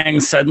dying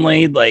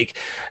suddenly, like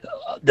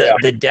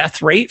The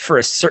death rate for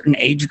a certain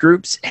age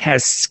groups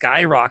has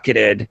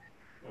skyrocketed.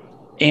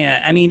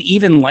 And I mean,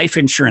 even life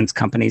insurance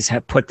companies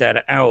have put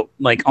that out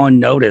like on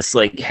notice,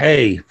 like,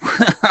 hey,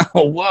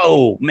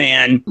 whoa,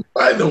 man.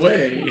 By the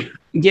way.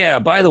 Yeah,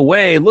 by the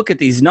way, look at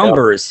these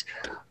numbers.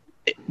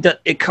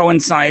 It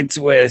coincides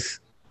with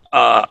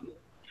the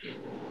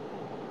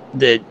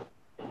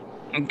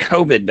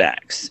COVID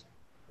vax.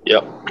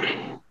 Yep.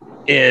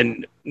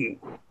 And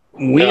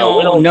we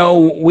all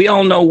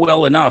know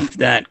well enough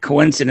that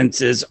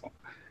coincidences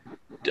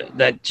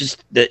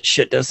that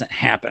shit doesn't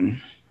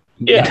happen.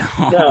 Yeah.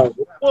 No.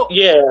 Well,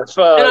 yeah.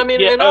 And I mean,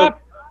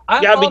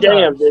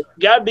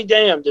 gotta be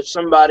damned if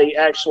somebody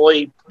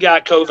actually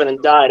got COVID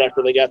and died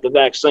after they got the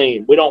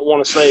vaccine. We don't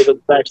want to say that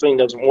the vaccine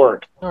doesn't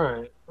work. All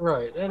right.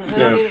 Right. And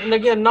I mean, and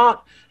again, I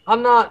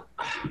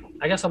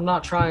guess I'm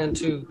not trying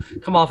to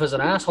come off as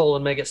an asshole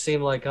and make it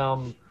seem like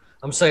I'm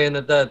saying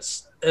that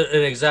that's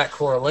an exact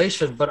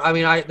correlation, but I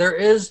mean, there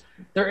is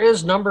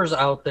numbers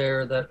out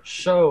there that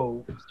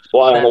show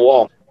fly on the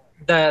wall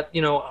that,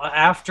 you know,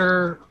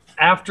 after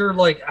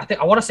like,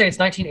 I want to say it's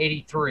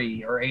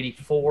 1983 or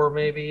 84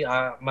 maybe.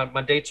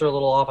 My dates are a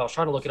little off. I was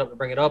trying to look it up to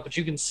bring it up, but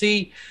you can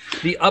see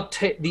the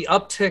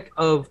uptick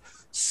of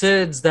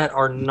SIDS that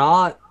are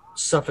not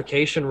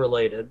suffocation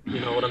related. You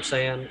know what I'm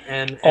saying?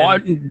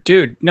 And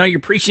dude, no,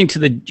 you're preaching to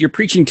a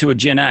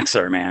Gen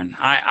Xer, man.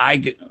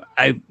 I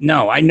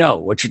know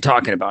what you're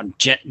talking about.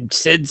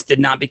 SIDS did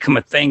not become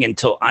a thing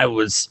until I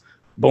was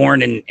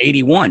born in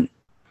 81.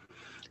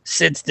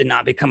 SIDS did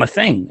not become a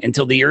thing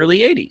until the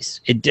early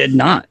 80s. It did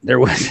not. There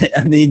was,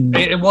 I mean,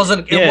 it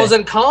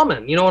wasn't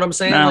common. You know what I'm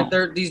saying? No.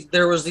 Like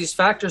there was these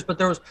factors, but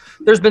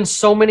there's been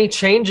so many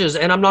changes,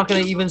 and I'm not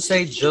going to even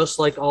say just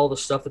like all the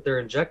stuff that they're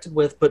injected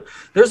with, but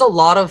there's a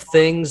lot of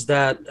things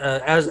that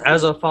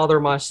as a father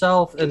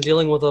myself and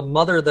dealing with a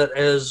mother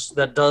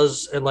that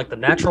does in like the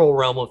natural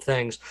realm of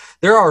things,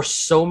 there are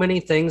so many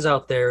things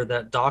out there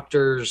that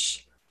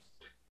doctors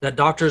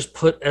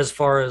put as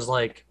far as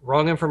like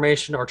wrong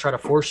information or try to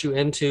force you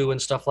into and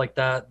stuff like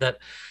that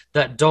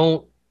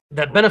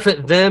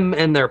benefit them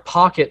and their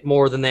pocket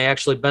more than they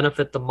actually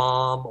benefit the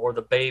mom or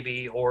the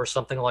baby or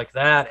something like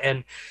that.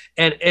 And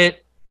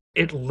it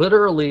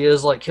literally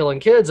is like killing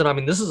kids. And I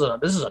mean, this is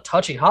a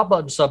touchy hot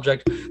button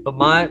subject, but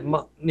my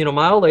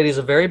old lady is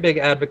a very big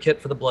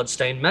advocate for the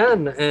bloodstained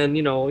men and,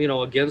 you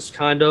know, against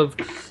kind of,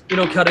 you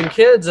know, cutting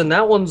kids. And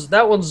that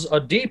one's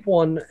a deep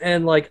one.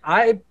 And like,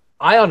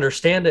 I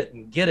understand it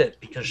and get it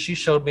because she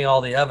showed me all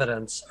the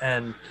evidence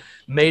and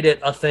made it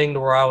a thing to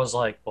where I was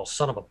like, well,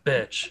 son of a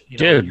bitch.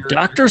 Dude,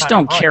 doctors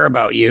don't care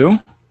about you.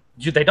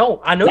 They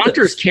don't. I know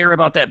doctors care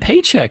about that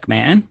paycheck,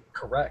 man.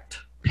 Correct.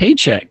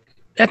 Paycheck.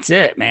 That's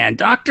it, man.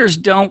 Doctors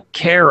don't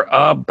care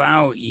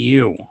about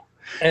you.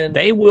 And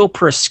they will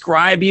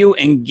prescribe you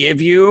and give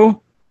you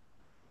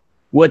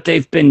what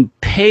they've been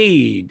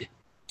paid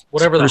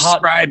whatever to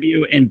prescribe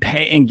you and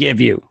pay and give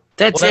you.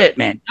 That's it,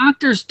 man.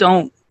 Doctors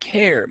don't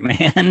care,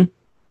 man.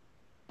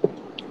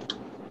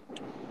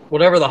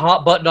 Whatever the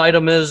hot button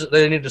item is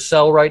they need to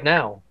sell right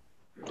now.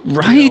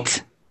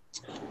 Right.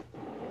 You know?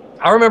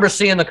 I remember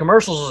seeing the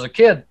commercials as a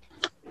kid,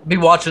 be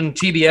watching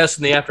TBS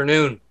in the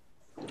afternoon,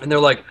 and they're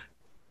like,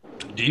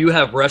 do you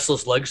have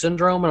restless leg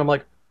syndrome? And I'm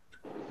like,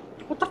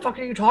 what the fuck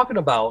are you talking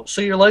about?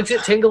 So your legs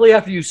get tingly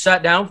after you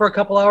sat down for a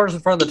couple hours in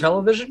front of the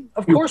television?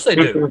 Of course they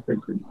do.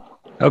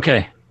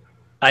 Okay.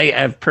 I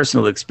have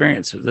personal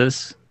experience with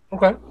this.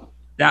 Okay.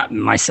 Not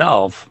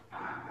myself.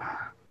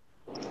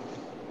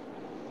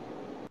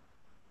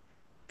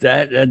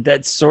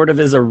 That sort of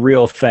is a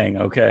real thing.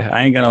 Okay,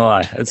 I ain't gonna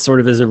lie. That sort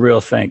of is a real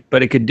thing,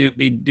 but it could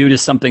be due to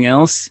something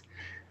else.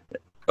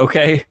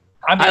 Okay,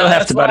 I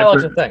laughed about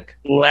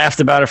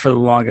it for the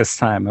longest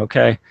time.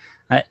 Okay,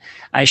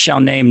 I shall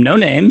name no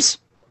names.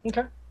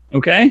 Okay.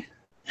 Okay,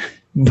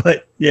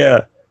 but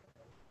yeah,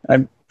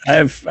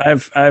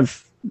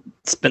 I've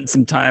spent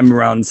some time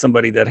around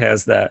somebody that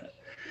has that.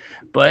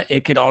 But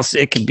it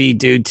could be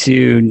due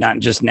to not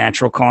just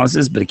natural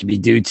causes, but it could be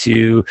due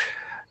to,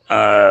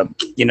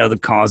 the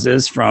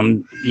causes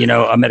from,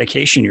 a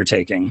medication you're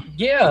taking.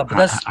 Yeah,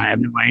 but I have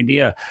no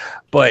idea.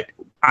 But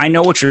I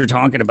know what you're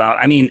talking about.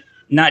 I mean,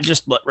 not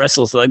just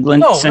restless leg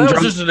syndrome. That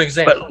was just an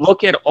example. But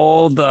look at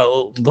all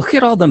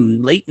the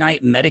late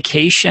night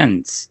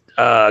medications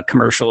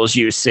commercials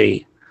you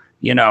see.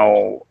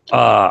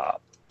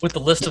 With the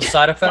list of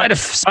side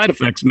effects. Side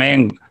effects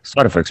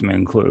may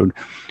include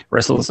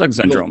restless leg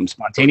syndrome,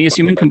 spontaneous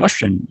human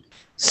combustion,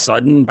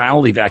 sudden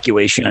bowel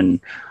evacuation,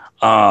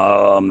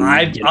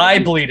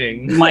 eye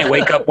bleeding. You might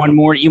wake up one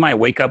morning. You might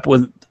wake up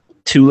with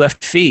 2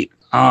 left feet.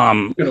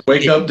 You're gonna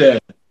wake up dead.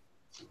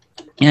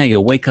 Yeah,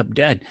 you'll wake up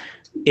dead.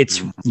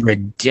 It's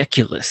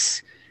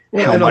ridiculous.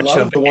 How much a lot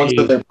of the ones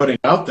that they're putting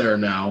out there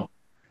now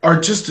are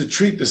just to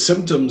treat the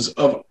symptoms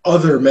of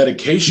other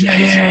medications.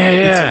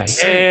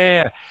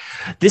 Yeah.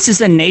 This is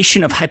a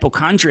nation of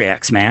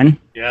hypochondriacs, man.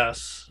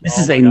 Yes. This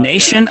is a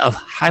nation of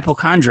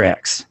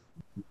hypochondriacs.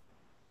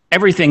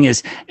 Everything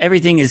is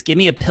give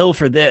me a pill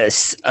for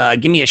this.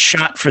 Give me a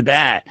shot for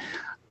that.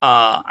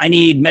 I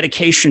need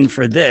medication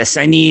for this.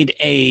 I need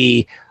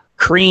a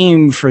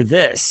cream for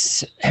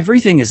this.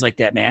 Everything is like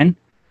that, man.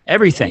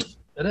 Everything.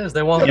 It is.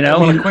 They want, you know,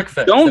 they want a quick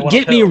fix. Don't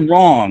get me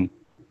wrong.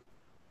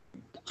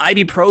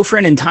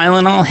 Ibuprofen and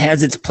Tylenol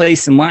has its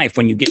place in life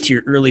when you get to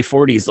your early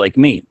 40s like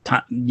me.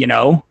 You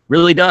know,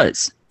 really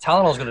does.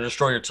 Tylenol's going to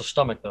destroy your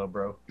stomach, though,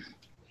 bro.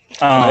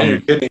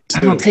 I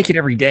don't take it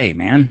every day,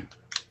 man.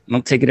 I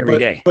don't take it every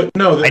day. But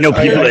no, I know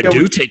people that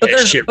do take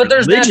that shit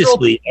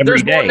religiously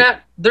every day.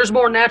 There's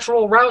more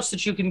natural routes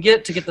that you can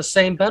get to get the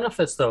same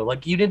benefits, though.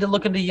 Like, you need to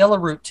look into yellow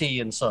root tea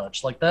and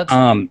such. Like, that's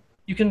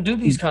you can do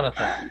these kind of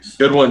things.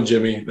 Good one,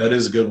 Jimmy. That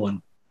is a good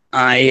one.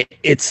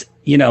 It's,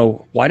 you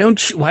know, why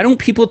don't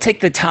people take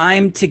the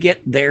time to get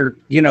their,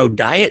 you know,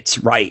 diets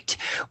right?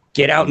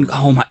 Get out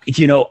and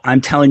you know,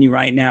 I'm telling you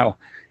right now,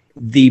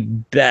 the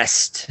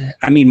best.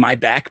 I mean, my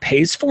back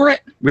pays for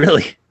it,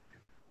 really.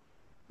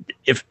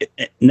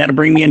 And that'll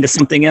bring me into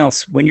something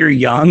else. When you're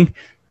young,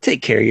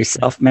 take care of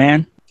yourself,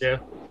 man. Yeah.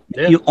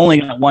 You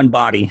only got one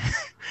body.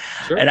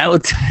 Sure. And I will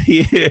tell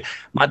you,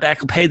 my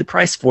back will pay the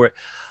price for it.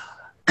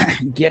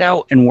 Get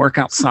out and work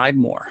outside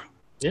more.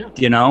 Yeah.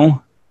 You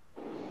know?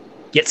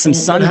 Get some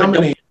sun, but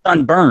don't get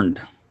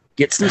sunburned.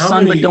 Get some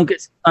sun, but don't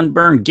get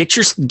sunburned. Get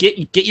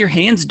your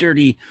hands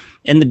dirty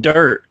in the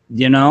dirt,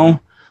 you know?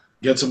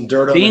 Get some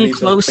dirt. Being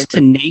close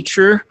to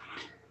nature,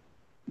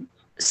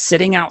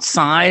 sitting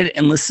outside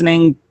and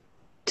listening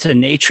to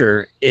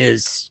nature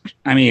is,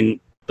 I mean,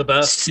 the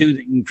best.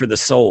 Soothing for the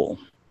soul,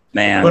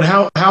 man. But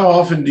how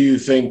often do you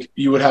think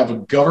you would have a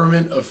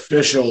government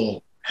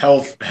official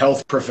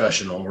health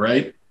professional,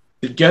 right?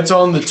 That gets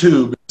on the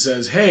tube and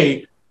says,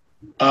 hey,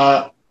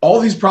 all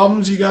these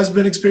problems you guys have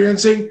been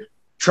experiencing,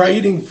 try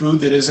eating food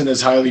that isn't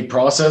as highly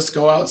processed.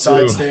 Go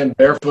outside, stand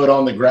barefoot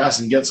on the grass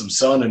and get some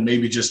sun and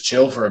maybe just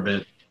chill for a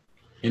bit.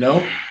 You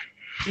know?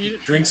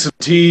 Drink some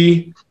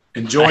tea,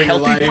 enjoy your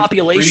life. A healthy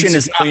population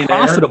is not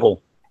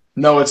profitable.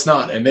 No, it's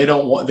not. And they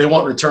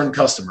want return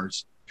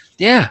customers.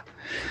 Yeah.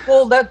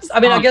 Well,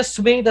 I guess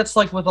to me, that's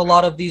like with a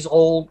lot of these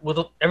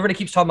everybody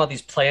keeps talking about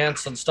these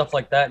plants and stuff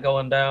like that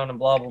going down and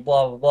blah, blah,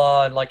 blah, blah,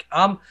 blah. And like,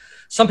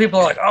 some people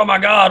are like, oh my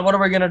God, what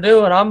are we going to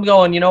do? And I'm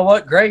going, you know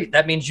what? Great.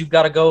 That means you've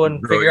got to go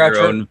and figure out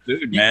your own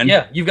food, man.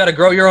 Yeah. You've got to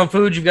grow your own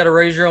food. You've got to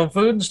raise your own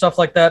food and stuff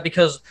like that,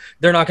 because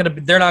they're not going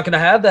to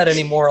have that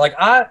anymore. Like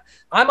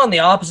I'm on the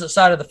opposite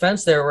side of the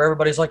fence there, where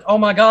everybody's like, oh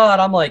my God.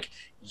 I'm like,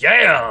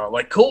 yeah,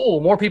 like cool.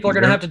 More people are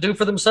going to have to do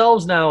for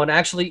themselves now and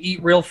actually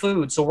eat real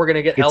food. So we're going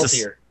to get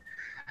healthier.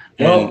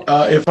 Well,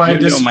 if I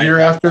disappear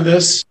after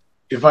this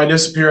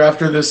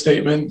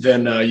statement,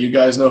 then you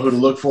guys know who to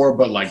look for.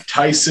 But like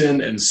Tyson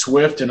and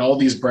Swift and all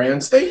these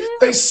brands,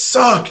 they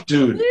suck,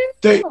 dude.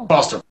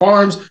 Foster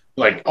Farms,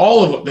 like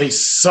all of them, they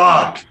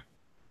suck.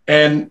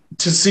 And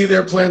to see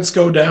their plants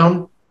go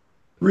down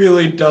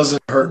really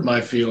doesn't hurt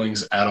my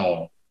feelings at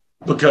all.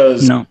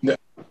 Because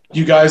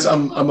you guys,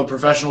 I'm a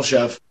professional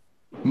chef.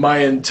 My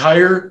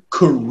entire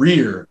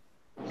career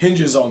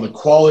hinges on the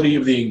quality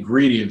of the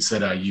ingredients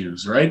that I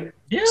use, right?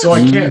 Yeah. So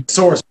I can't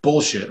source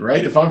bullshit,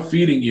 right? If I'm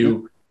feeding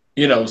you,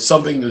 you know,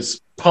 something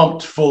that's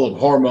pumped full of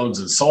hormones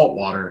and salt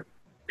water,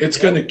 it's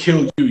going to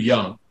kill you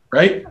young,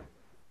 right?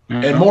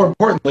 And more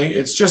importantly,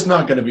 it's just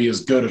not going to be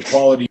as good a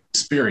quality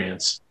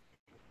experience.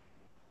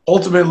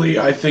 Ultimately,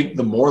 I think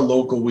the more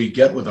local we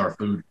get with our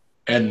food,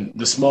 and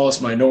the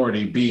smallest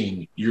minority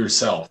being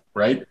yourself,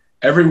 right?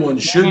 Everyone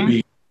should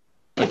be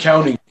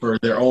accounting for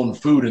their own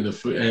food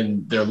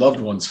and their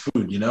loved ones'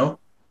 food, you know?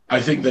 I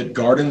think that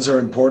gardens are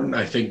important.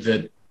 I think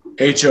that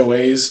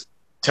HOAs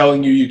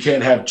telling you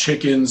can't have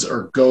chickens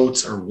or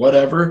goats or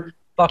whatever,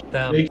 fuck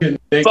them. They can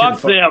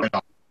fuck them. Right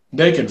off.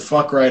 They can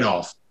fuck right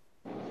off.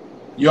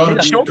 You ought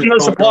to shorten the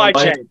supply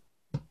chain.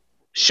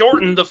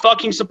 Shorten the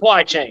fucking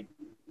supply chain.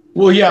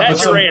 Well, yeah,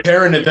 that's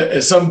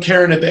but some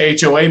Karen at the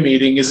HOA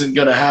meeting isn't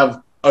going to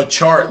have a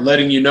chart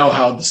letting you know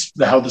how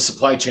the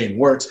supply chain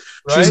works.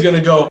 Right? She's going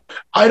to go,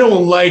 I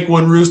don't like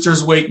when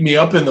roosters wake me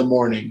up in the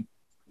morning.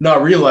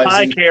 Not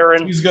realizing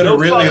he's going to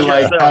really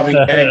like having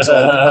eggs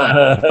all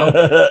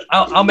the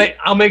time.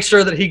 I'll make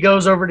sure that he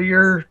goes over to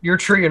your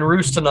tree and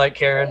roost tonight,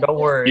 Karen. Don't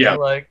worry. Yeah.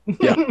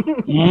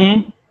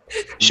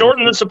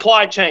 Shorten the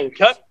supply chain.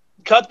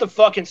 Cut the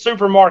fucking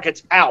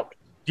supermarkets out.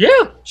 Yeah,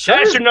 sure.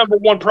 That's your number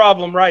one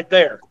problem right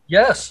there.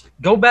 Yes.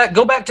 Go back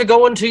to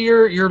going to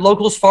your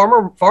locals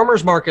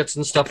farmers markets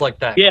and stuff like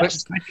that.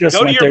 Yes.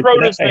 Go to your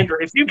produce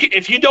vendor.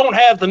 If you don't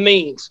have the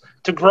means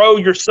to grow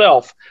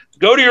yourself,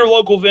 go to your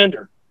local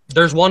vendor.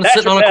 There's one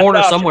sitting on a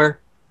corner somewhere.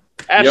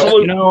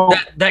 Absolutely. You know,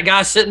 that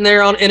guy sitting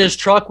there in his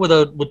truck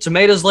with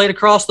tomatoes laid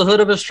across the hood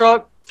of his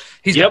truck.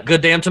 He's got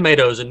good damn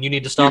tomatoes, and you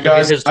need to stop and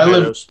get his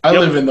tomatoes. I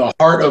live in the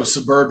heart of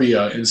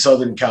suburbia in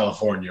Southern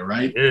California,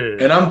 right? Yeah.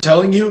 And I'm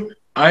telling you,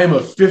 I am a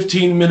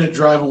 15-minute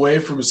drive away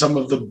from some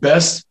of the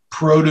best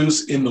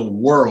produce in the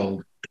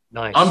world.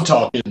 Nice. I'm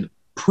talking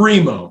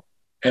primo.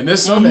 And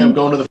this Sunday, I'm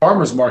going to the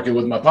farmer's market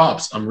with my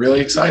pops. I'm really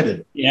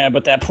excited. Yeah,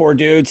 but that poor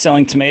dude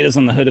selling tomatoes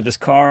on the hood of his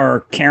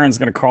car, Karen's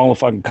going to call the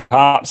fucking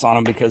cops on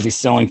him because he's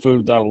selling food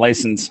without a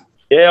license.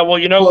 Yeah, well,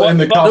 you know what?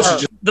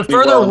 The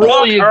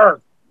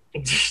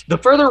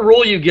further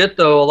rule you get,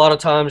 though, a lot of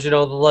times, you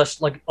know, the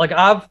less like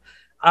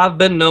I've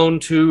been known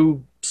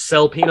to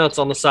sell peanuts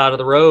on the side of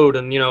the road,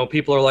 and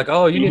people are like,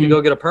 "Oh, you need to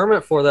go get a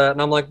permit for that,"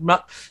 and I'm like,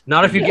 "Not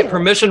if you get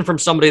permission from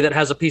somebody that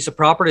has a piece of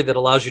property that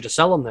allows you to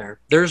sell them there."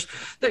 There's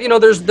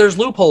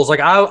loopholes. Like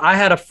I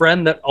had a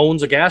friend that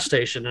owns a gas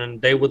station,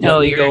 and they would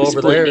let me go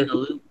over there.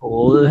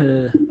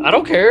 I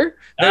don't care.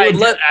 I'm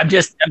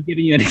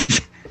giving you an.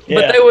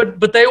 Yeah.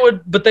 But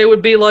they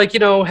would be like,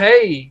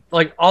 hey,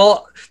 like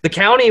if the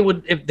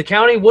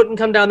county wouldn't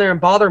come down there and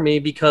bother me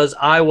because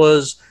I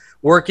was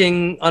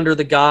working under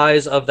the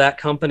guise of that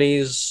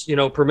company's,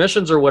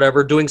 permissions or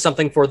whatever, doing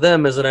something for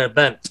them as an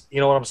event. You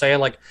know what I'm saying?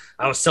 Like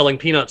I was selling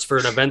peanuts for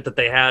an event that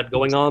they had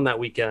going on that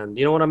weekend.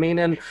 You know what I mean?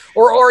 And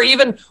or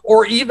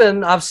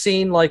even I've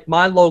seen like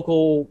my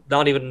local,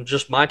 not even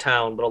just my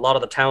town, but a lot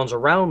of the towns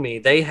around me,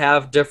 they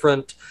have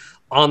different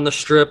on the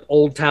strip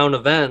old town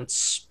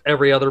events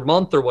every other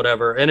month or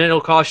whatever, and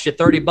it'll cost you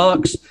 $30,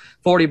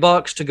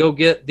 $40 to go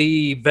get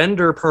the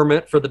vendor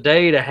permit for the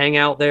day to hang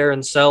out there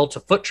and sell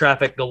to foot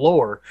traffic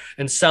galore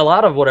and sell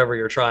out of whatever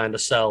you're trying to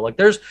sell. Like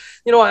there's,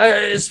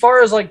 as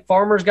far as like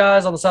farmers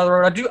guys on the side of the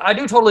road, I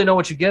do totally know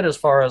what you get as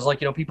far as like,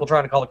 people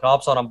trying to call the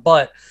cops on them,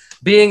 but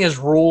being as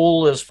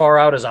rural as far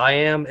out as I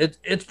am,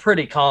 it's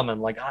pretty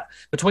common. Like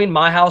between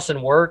my house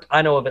and work,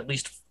 I know of at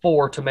least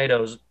 4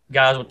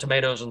 guys with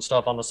tomatoes and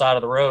stuff on the side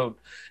of the road.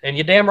 And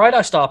you damn right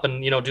I stop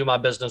and, do my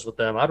business with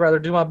them. I'd rather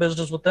do my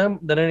business with them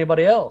than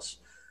anybody else.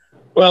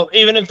 Well,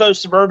 even if those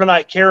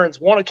suburbanite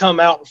Karens want to come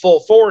out in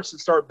full force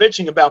and start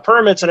bitching about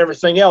permits and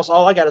everything else,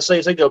 all I got to say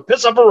is they go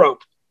piss up a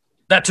rope.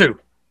 That too.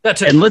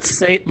 And let's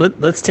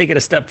take it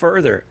a step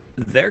further.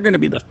 They're going to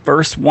be the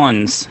first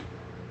ones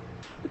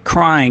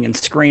crying and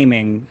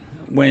screaming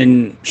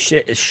when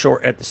shit is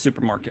short at the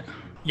supermarket.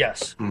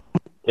 Yes.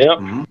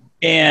 Yep.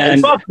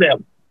 And fuck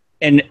them.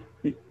 And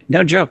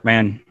no joke,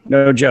 man.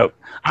 No joke.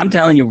 I'm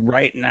telling you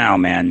right now,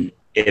 man,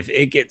 if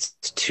it gets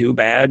too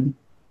bad,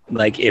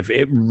 like if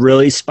it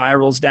really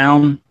spirals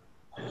down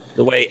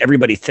the way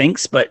everybody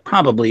thinks, but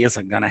probably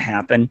isn't going to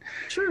happen.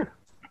 Sure.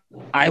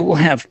 I will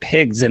have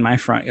pigs in my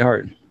front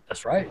yard.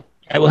 That's right.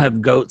 I will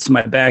have goats in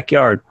my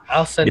backyard.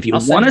 If you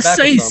want to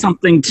say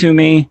something to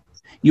me,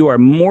 you are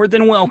more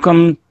than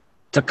welcome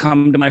to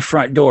come to my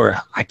front door.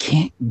 I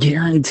can't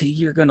guarantee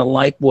you're going to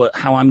like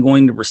how I'm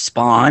going to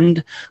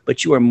respond,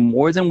 but you are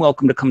more than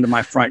welcome to come to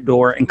my front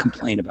door and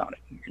complain about it.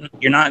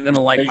 You're not going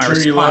to like my response.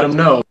 Make sure you let them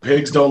know.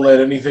 Pigs don't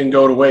let anything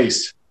go to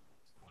waste.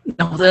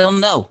 No, they'll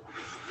know.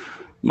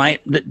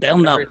 They'll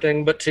know.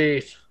 Everything but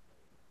teeth.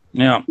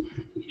 Yeah,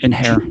 and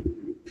hair.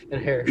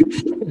 And hair.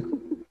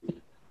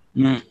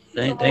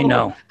 They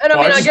know. And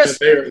I mean, I guess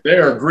they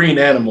are green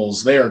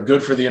animals. They are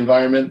good for the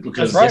environment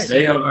because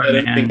they don't let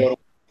anything go to waste.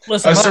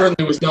 Listen, I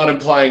certainly was not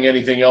implying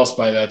anything else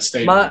by that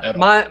statement.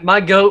 My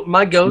goats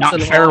not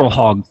and feral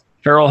hogs.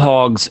 Feral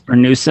hogs are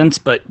nuisance,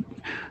 but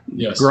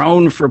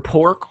grown for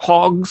pork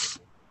hogs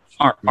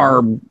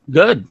are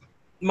good.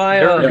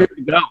 They're good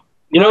to go.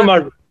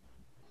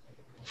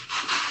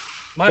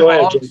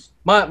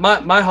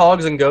 My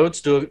hogs and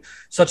goats do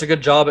such a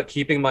good job at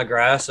keeping my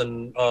grass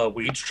and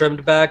weeds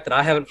trimmed back that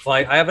I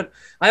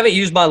haven't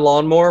used my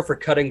lawnmower for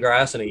cutting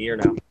grass in a year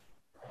now.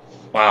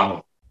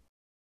 Wow.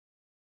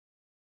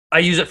 I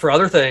use it for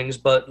other things,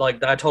 but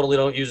like I totally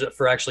don't use it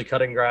for actually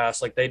cutting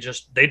grass. Like they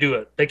do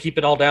it. They keep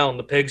it all down.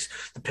 The pigs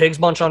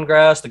munch on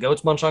grass. The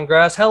goats munch on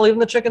grass. Hell, even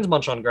the chickens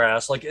munch on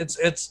grass. Like it's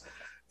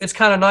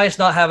kind of nice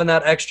not having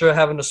that extra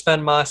having to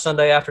spend my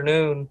Sunday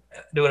afternoon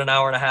doing an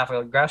hour and a half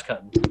of grass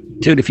cutting.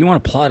 Dude, if you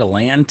want a plot of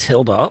land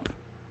tilled up,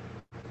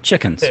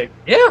 chickens.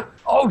 Yeah.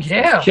 Oh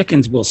yeah.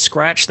 Chickens will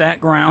scratch that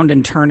ground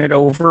and turn it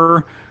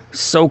over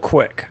so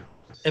quick.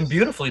 And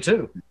beautifully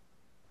too.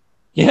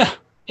 Yeah.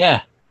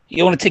 Yeah.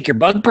 You want to take your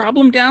bug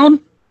problem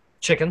down?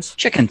 Chickens.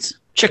 Chickens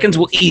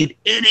will eat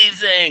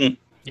anything.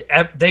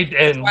 Yeah,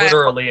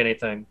 literally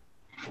anything.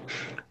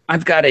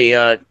 I've got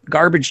a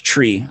garbage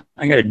tree.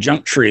 I got a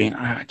junk tree.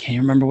 I can't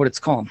remember what it's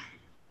called.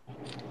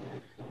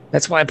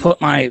 That's why I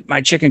put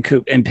my chicken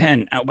coop and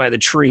pen out by the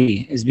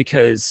tree, is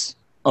because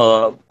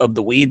of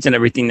the weeds and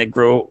everything that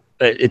grow.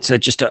 It's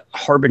just a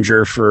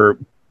harbinger for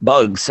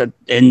bugs,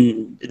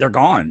 and they're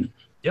gone.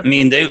 Yep. I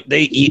mean, they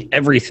eat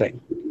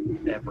everything.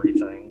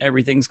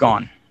 Everything's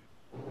gone.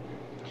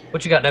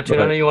 What you got, Neptune?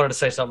 I know you wanted to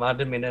say something. I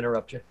didn't mean to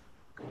interrupt you.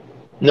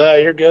 No,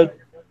 you're good.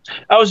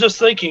 I was just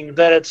thinking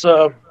that it's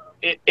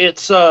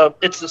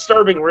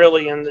disturbing,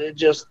 really, and it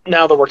just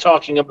now that we're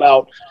talking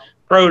about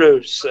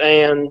produce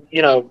and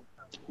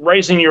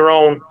raising your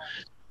own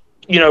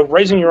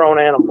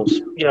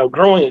animals,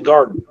 growing a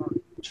garden,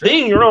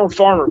 being your own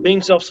farmer,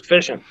 being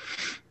self-sufficient,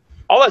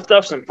 all that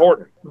stuff's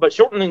important. But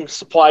shortening the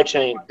supply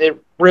chain,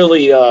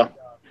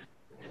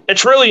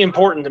 it's really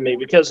important to me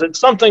because it's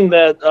something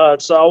that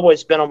it's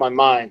always been on my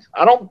mind.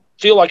 I don't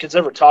feel like it's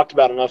ever talked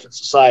about enough in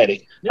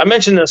society. I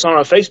mentioned this on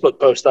a Facebook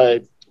post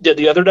I did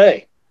the other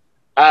day.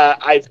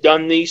 I've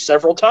done these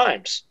several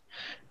times.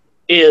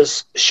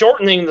 Is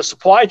shortening the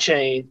supply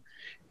chain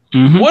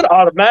would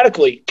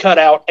automatically cut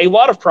out a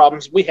lot of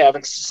problems we have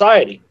in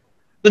society.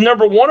 The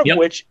number one of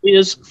which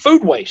is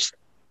food waste.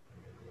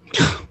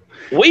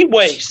 We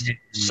waste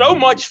so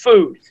much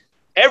food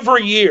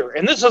every year,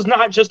 and this is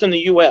not just in the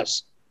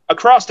U.S.,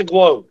 across the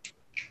globe,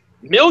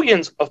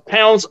 millions of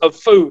pounds of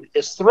food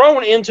is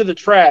thrown into the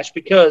trash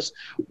because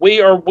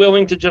we are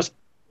willing to just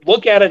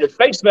look at it at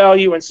face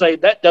value and say,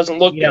 that doesn't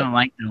look good. I don't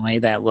like the way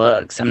that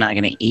looks. I'm not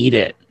going to eat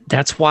it.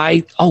 That's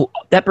why,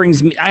 that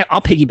brings me,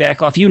 I'll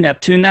piggyback off you,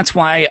 Neptune. That's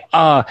why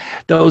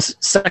those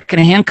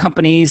secondhand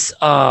companies,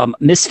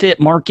 Misfit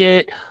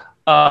Market,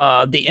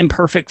 the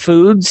Imperfect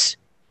Foods,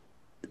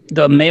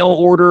 the mail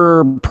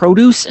order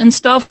produce and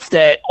stuff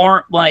that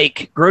aren't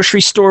like grocery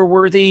store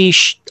worthy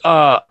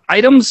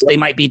items. Yep. They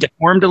might be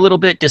deformed a little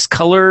bit,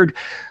 discolored.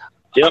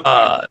 Yep.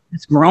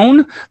 It's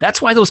grown.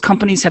 That's why those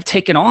companies have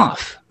taken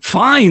off.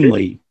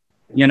 Finally,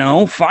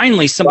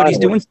 somebody's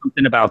doing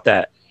something about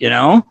that,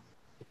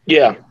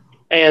 Yeah.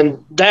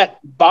 And that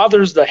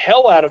bothers the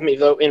hell out of me,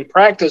 though, in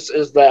practice,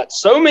 is that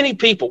so many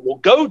people will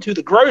go to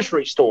the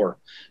grocery store,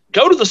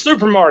 go to the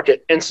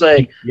supermarket and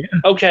say,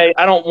 okay,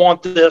 I don't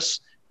want this.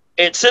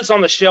 It sits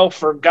on the shelf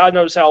for God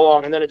knows how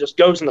long, and then it just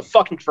goes in the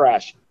fucking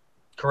trash.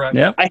 Correct.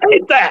 Yep. I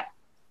hate that.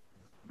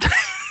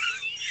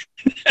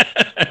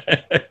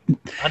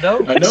 I know.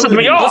 Pisses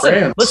me off.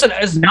 Listen,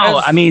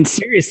 I mean,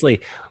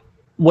 seriously,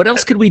 what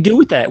else could we do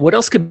with that? What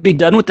else could be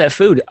done with that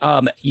food?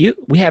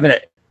 We have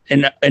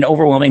an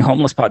overwhelming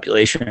homeless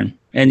population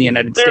in the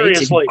United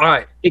States. All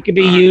right. It could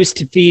be used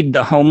to feed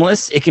the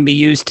homeless. It can be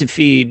used to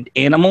feed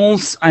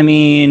animals. I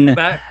mean,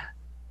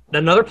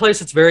 another place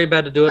that's very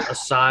bad to do it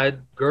aside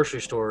grocery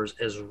stores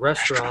is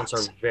restaurants are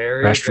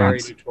very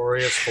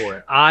notorious for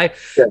it.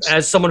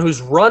 As someone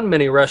who's run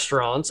many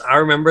restaurants, I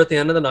remember at the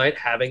end of the night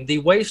having the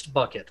waste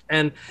bucket.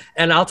 And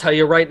I'll tell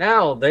you right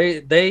now,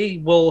 they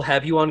will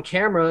have you on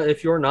camera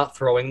if you're not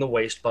throwing the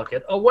waste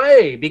bucket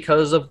away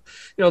because of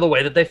the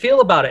way that they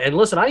feel about it. And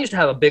listen, I used to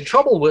have a big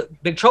trouble with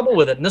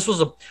it. And this was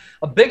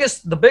the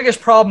biggest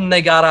problem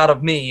they got out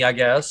of me, I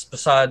guess,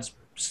 besides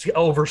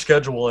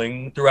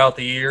overscheduling throughout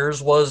the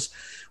years was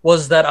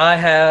that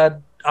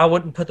I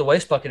wouldn't put the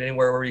waste bucket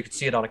anywhere where you could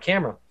see it on a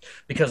camera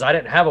because I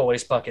didn't have a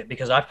waste bucket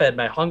because I fed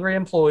my hungry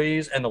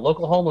employees and the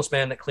local homeless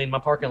man that cleaned my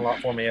parking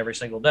lot for me every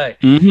single day.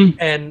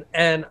 Mm-hmm.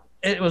 And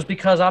it was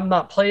because I'm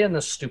not playing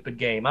this stupid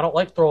game. I don't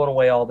like throwing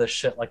away all this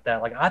shit like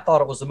that. Like I thought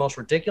it was the most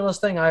ridiculous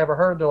thing I ever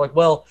heard. They're like,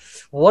 well,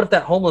 what if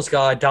that homeless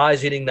guy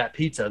dies eating that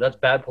pizza? That's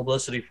bad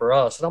publicity for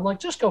us. And I'm like,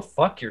 just go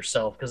fuck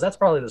yourself because that's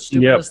probably the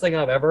stupidest thing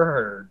I've ever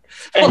heard.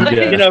 And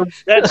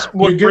that's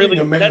what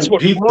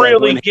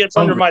really gets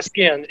under my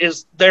skin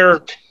is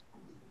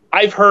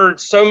I've heard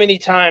so many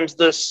times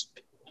this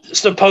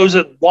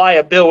supposed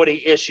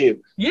liability issue.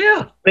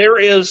 Yeah. There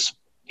is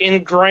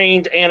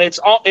ingrained, and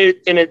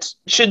it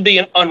should be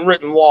an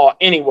unwritten law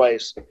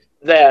anyways,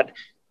 that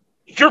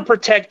you're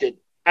protected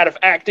out of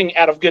acting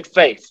out of good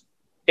faith.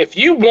 If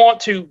you want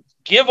to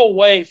give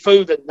away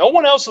food that no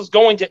one else is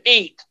going to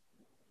eat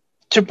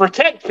to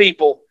protect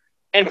people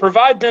and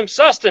provide them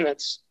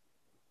sustenance,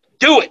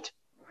 do it.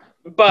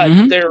 But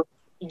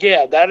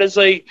that is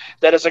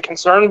a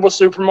concern with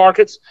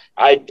supermarkets.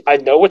 I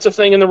know it's a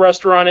thing in the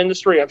restaurant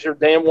industry. I'm sure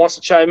Dan wants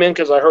to chime in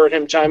because I heard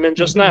him chime in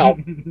just now,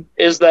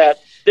 is that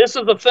this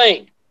is the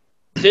thing.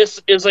 This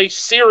is a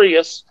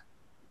serious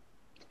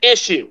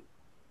issue.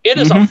 It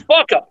is a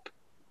fuck up.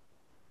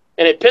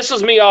 And it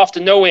pisses me off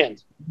to no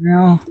end.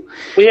 No.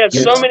 We have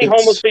so many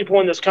homeless people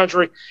in this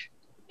country.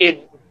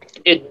 It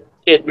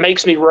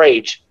makes me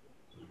rage.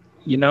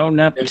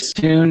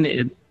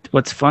 Neptune,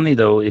 what's funny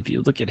though, if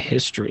you look at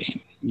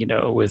history,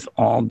 with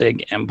all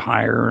big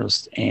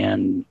empires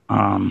and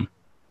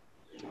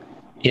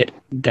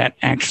that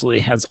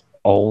actually has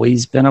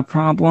always been a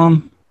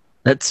problem.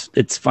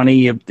 It's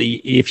funny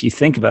if you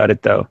think about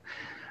it though.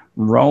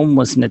 Rome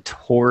was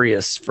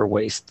notorious for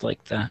waste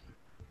like that.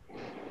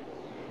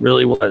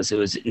 Really was. It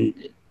was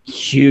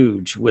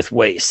huge with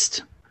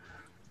waste.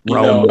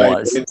 Rome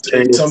was.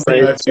 It's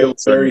something I feel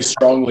very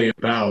strongly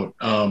about.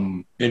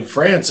 In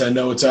France, I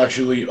know it's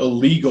actually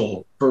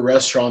illegal for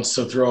restaurants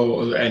to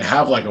throw and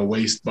have like a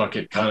waste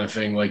bucket kind of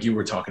thing, like you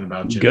were talking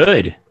about, Jim.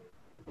 Good.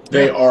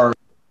 They are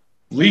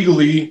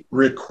legally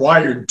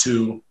required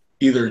to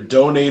either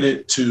donate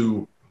it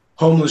to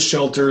homeless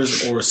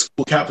shelters or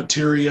school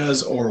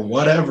cafeterias or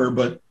whatever,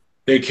 but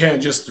they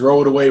can't just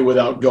throw it away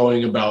without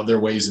going about their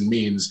ways and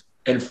means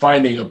and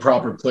finding a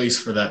proper place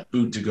for that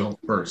food to go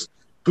first.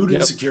 Food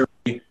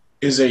insecurity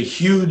is a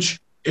huge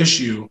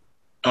issue,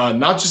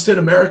 not just in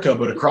America,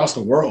 but across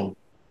the world.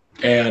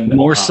 And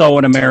more so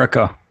in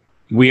America.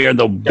 We are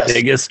the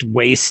biggest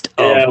waste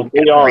of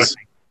we are.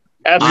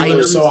 We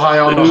live so high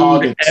on the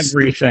hog.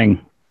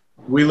 Everything.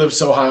 We live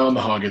so high on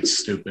the hog, it's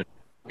stupid.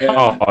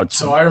 And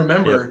so I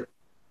remember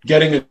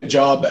getting a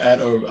job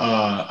at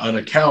an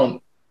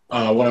account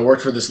when I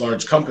worked for this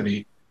large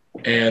company,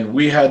 and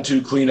we had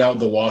to clean out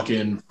the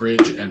walk-in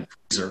fridge and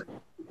freezer.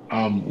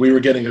 We were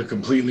getting a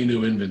completely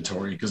new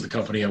inventory because the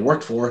company I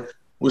worked for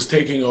was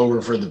taking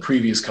over for the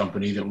previous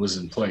company that was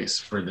in place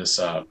for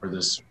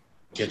this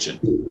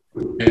kitchen.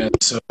 And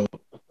so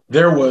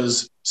there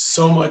was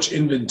so much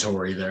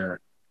inventory there.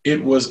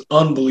 It was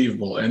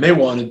unbelievable. And they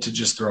wanted to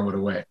just throw it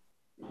away.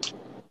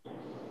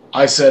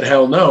 I said,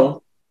 hell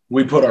no.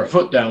 we put our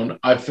foot down.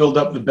 I filled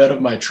up the bed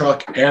of my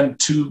truck and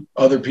 2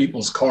 other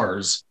people's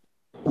cars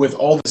with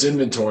all this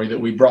inventory that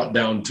we brought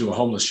down to a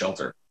homeless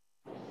shelter.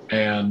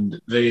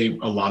 And a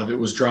lot of it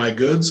was dry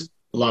goods.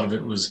 A lot of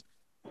it was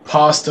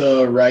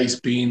pasta, rice,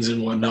 beans,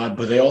 and whatnot,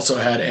 but they also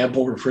had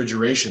ample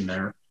refrigeration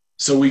there.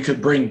 So we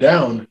could bring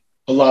down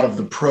a lot of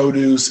the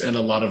produce and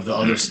a lot of the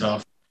other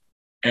stuff.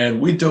 And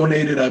we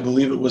donated, I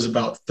believe it was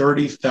about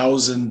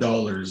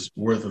 $30,000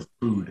 worth of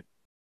food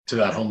to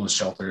that homeless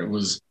shelter. It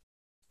was,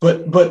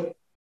 but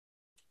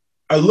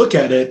I look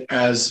at it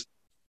as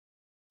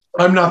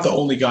I'm not the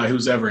only guy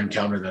who's ever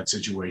encountered that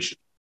situation.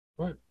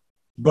 Right.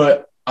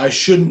 But I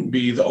shouldn't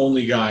be the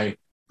only guy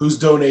who's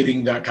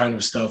donating that kind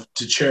of stuff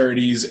to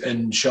charities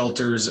and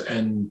shelters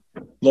and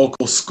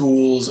local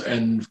schools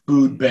and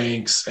food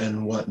banks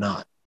and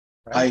whatnot.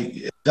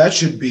 Right. That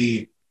should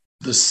be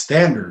the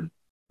standard.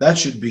 That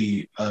should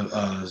be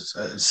a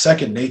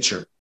second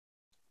nature.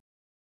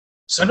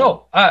 So, I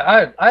know.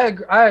 I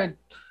agree.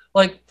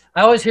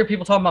 I always hear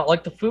people talking about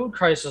like the food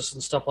crisis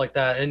and stuff like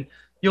that, and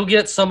you'll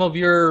get some of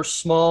your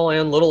small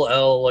and little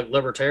L like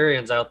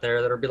libertarians out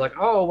there that'll be like,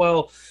 oh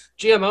well,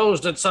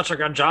 GMOs did such a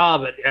good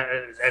job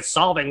at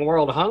solving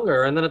world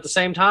hunger, and then at the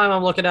same time,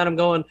 I'm looking at them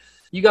going,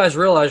 you guys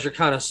realize you're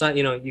kind of,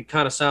 you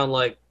kind of sound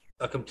like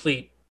a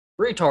complete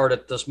retard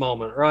at this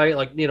moment, right?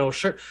 Like,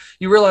 sure,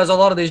 you realize a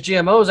lot of these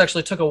GMOs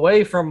actually took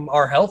away from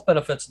our health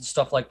benefits and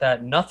stuff like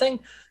that.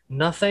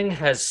 Nothing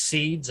has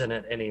seeds in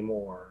it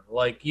anymore.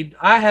 Like you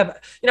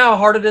know how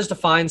hard it is to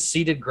find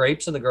seeded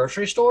grapes in the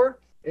grocery store?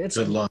 It's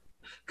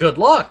good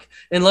luck.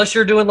 Unless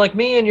you're doing like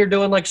me and you're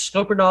doing like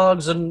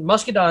scopernogs and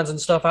muscadines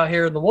and stuff out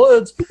here in the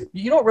woods,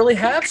 you don't really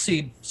have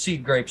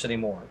seed grapes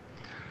anymore.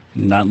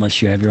 Not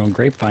unless you have your own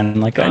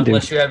grapevine like I do.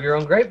 Unless you have your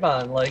own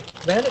grapevine like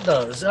Bandit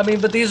does. I mean,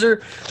 but these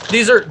are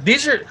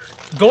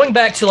going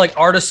back to like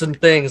artisan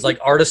things, like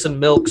artisan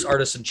milks,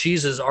 artisan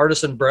cheeses,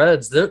 artisan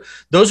breads.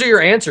 Those are your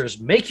answers.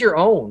 Make your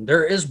own.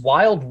 There is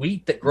wild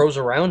wheat that grows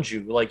around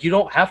you. Like you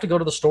don't have to go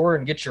to the store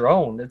and get your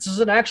own. This is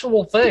an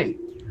actual thing.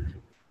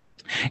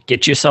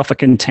 Get yourself a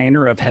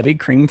container of heavy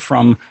cream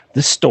from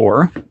the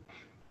store.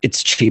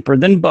 It's cheaper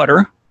than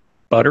butter.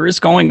 Butter is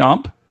going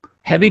up.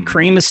 Heavy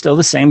cream is still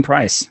the same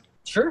price.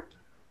 Sure.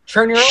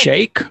 Churn your own.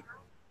 Shake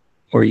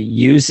or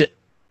use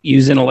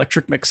an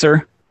electric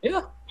mixer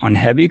on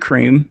heavy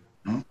cream.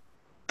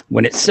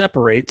 When it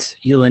separates,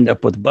 you'll end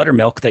up with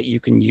buttermilk that you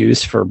can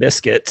use for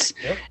biscuits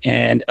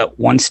and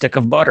 1 stick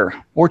of butter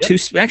or 2.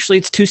 Actually,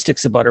 it's 2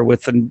 sticks of butter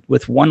with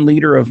 1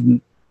 liter of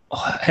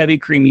heavy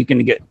cream. You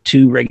can get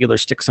 2 regular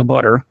sticks of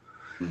butter.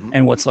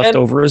 And what's left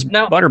over is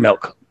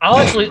buttermilk. I'll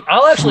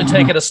actually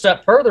take it a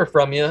step further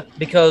from you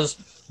because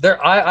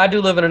I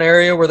do live in an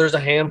area where there's a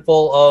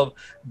handful of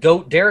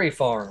goat dairy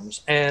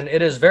farms, and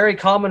it is very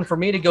common for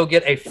me to go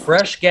get a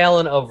fresh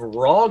gallon of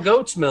raw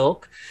goat's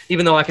milk,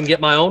 even though I can get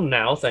my own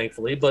now,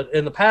 thankfully. But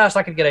in the past,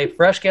 I could get a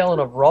fresh gallon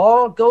of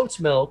raw goat's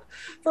milk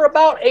for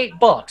about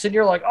 $8, and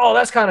you're like, oh,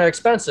 that's kind of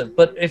expensive.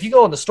 But if you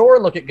go in the store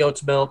and look at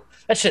goat's milk,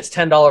 that shit's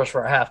 $10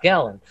 for a half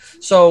gallon.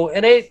 So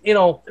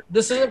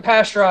this isn't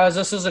pasteurized,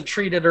 this isn't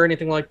treated or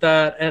anything like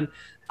that, and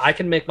I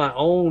can make my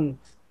own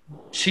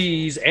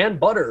cheese and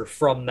butter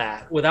from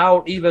that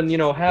without even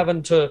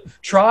having to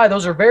try.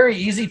 Those are very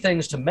easy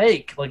things to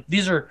make. Like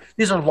these are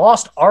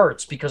lost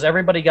arts because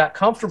everybody got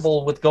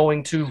comfortable with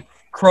going to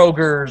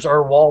Kroger's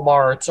or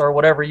Walmart's or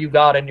whatever you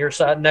got in your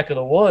neck of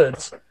the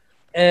woods,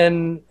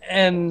 and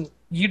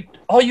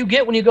all you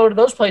get when you go to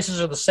those places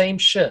are the same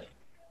shit,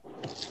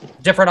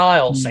 different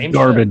aisles, same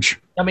garbage shit.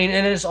 I mean,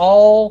 and it's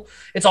all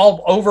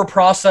over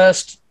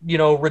processed,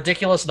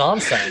 ridiculous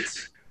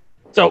nonsense.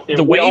 So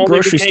the way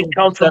grocery stores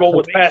comfortable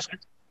with fast.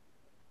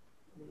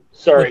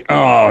 Sorry.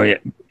 Oh yeah.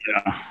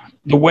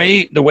 The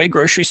way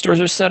grocery stores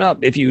are set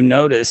up, if you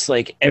notice,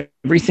 like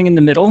everything in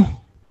the middle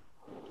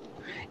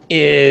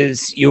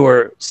is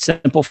your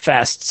simple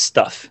fast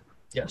stuff.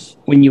 Yes.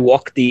 When you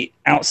walk the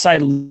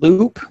outside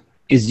loop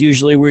is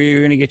usually where you're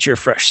going to get your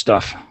fresh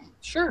stuff.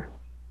 Sure.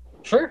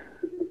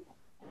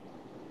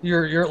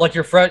 You're like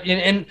your fresh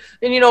and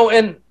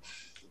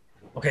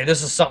okay,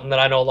 this is something that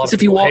I know a lot of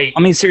people hate.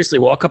 I mean, seriously,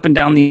 walk up and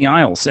down the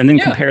aisles and then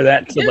compare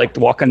that to like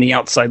walk on the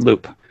outside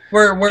loop.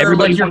 Where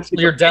everybody like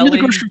your deli, into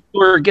the grocery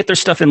store, get their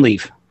stuff and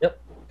leave.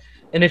 Yep.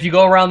 And if you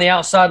go around the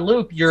outside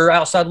loop, your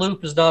outside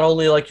loop is not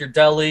only like your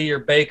deli, your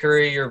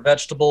bakery, your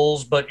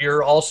vegetables, but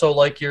you're also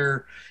like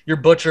your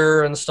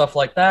butcher and stuff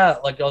like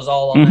that. Like goes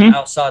all on the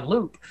outside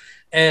loop,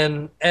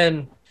 and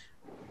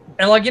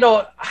like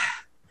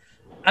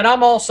and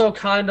I'm also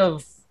kind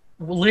of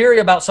leery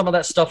about some of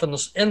that stuff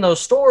in those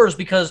stores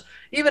because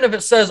even if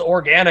it says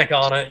organic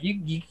on it,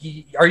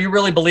 are you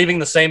really believing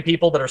the same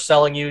people that are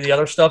selling you the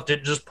other stuff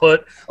didn't just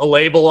put a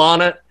label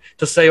on it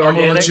to say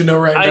organic? I'm gonna let you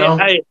know right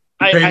now. You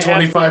pay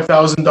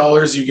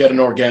 $25,000, you get an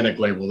organic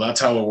label.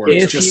 That's how it works.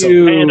 If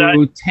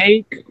you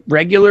take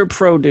regular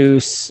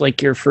produce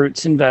like your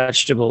fruits and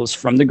vegetables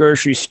from the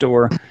grocery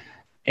store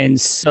and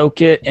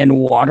soak it in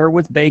water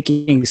with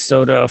baking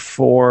soda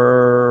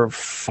for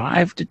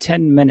 5 to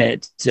 10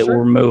 minutes, it will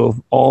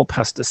remove all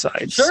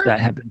pesticides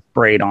that have been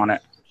sprayed on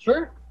it.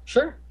 Sure.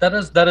 Sure. That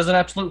is an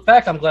absolute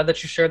fact. I'm glad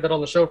that you shared that on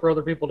the show for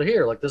other people to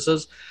hear. Like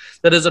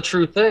that is a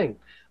true thing.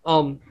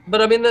 But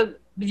I mean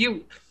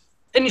you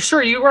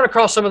run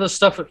across some of this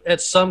stuff at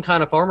some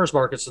kind of farmers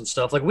markets and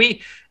stuff. Like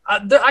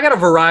I got a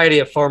variety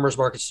of farmers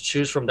markets to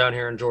choose from down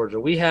here in Georgia.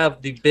 We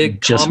have the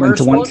big Just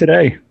commerce went to one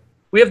today.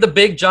 We have the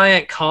big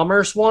giant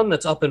commerce one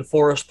that's up in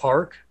Forest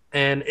Park,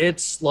 and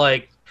it's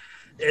like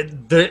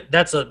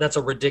that's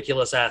a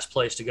ridiculous ass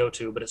place to go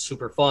to, but it's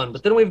super fun.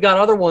 But then we've got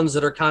other ones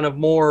that are kind of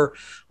more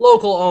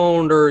local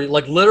owned, or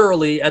like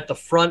literally at the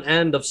front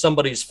end of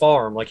somebody's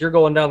farm. Like you're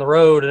going down the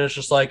road and it's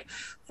just like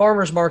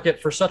farmers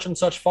market for such and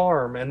such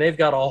farm, and they've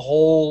got a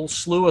whole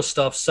slew of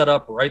stuff set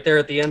up right there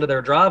at the end of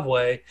their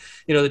driveway,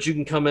 that you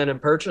can come in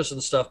and purchase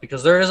and stuff,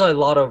 because there is a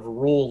lot of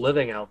rural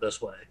living out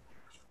this way.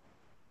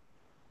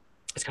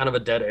 It's kind of a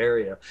dead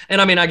area. And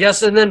I mean, I guess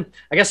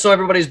so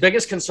everybody's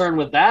biggest concern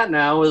with that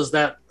now is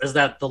that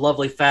the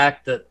lovely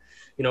fact that,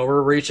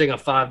 we're reaching a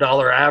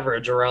 $5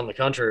 average around the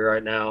country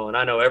right now. And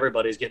I know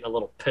everybody's getting a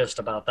little pissed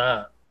about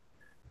that.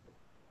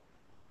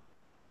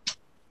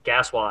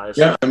 Gas wise.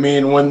 Yeah. I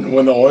mean,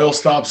 when the oil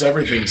stops,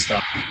 everything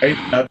stops, right?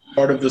 That's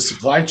part of the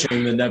supply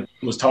chain that Ned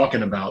was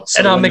talking about. So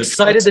and I'm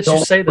excited that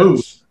you say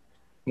this.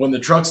 When the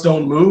trucks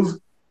don't move,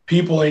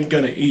 people ain't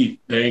going to eat.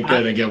 They ain't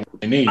going to get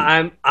what they need.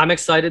 I'm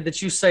excited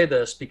that you say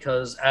this,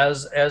 because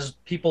as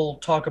people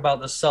talk about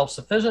the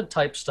self-sufficient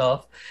type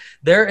stuff,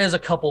 there is a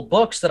couple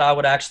books that I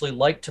would actually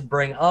like to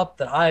bring up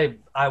that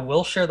I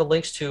will share the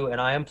links to, and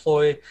I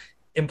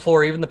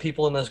implore even the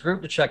people in this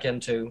group to check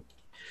into.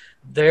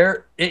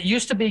 It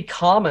used to be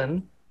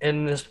common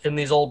in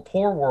these old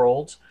poor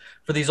worlds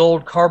for these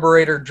old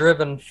carburetor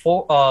driven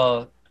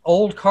farm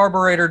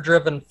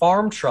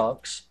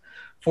trucks,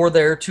 for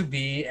there to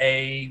be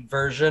a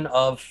version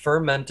of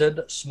fermented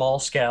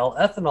small-scale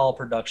ethanol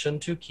production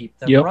to keep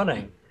them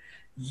running.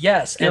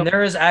 Yes, and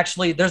there's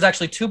actually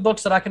two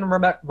books that I can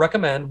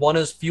recommend. One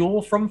is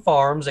Fuel from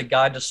Farms, A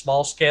Guide to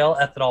Small-Scale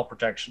Ethanol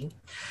Production.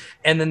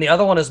 And then the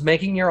other one is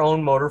Making Your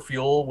Own Motor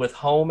Fuel with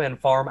Home and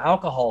Farm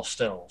Alcohol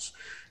Stills.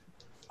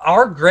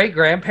 Our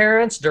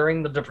great-grandparents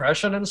during the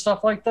Depression and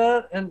stuff like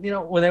that, and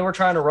when they were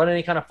trying to run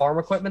any kind of farm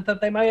equipment that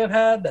they may have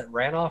had that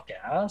ran off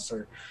gas,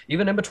 or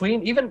even in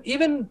between,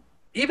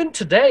 even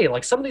today,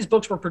 like some of these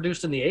books were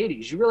produced in the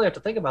 80s. You really have to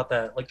think about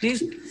that. Like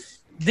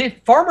the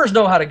farmers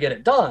know how to get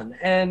it done,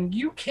 and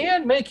you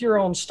can make your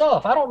own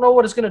stuff. I don't know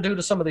what it's going to do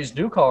to some of these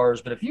new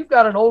cars, but if you've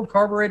got an old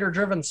carburetor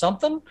driven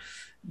something,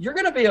 you're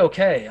going to be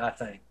okay. I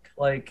think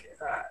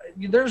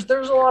there's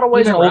a lot of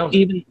ways around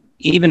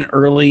even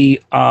early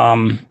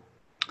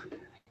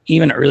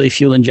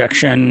fuel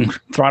injection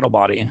throttle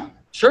body.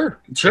 Sure.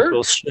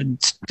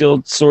 Should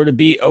still sort of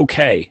be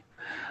okay.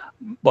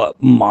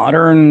 But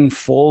modern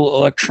full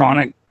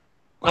electronic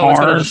cars, it's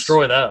going to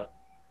destroy that.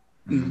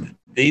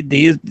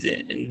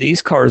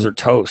 These cars are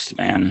toast,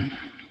 man.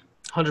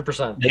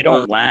 100%. They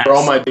don't last.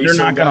 They're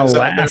not going to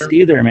last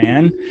either,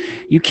 man.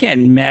 You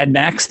can't Mad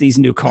Max these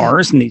new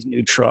cars and these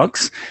new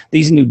trucks,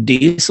 these new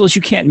diesels.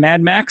 You can't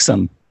Mad Max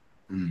them.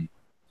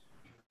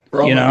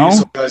 For all my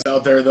diesel guys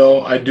out there,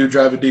 though, I do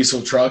drive a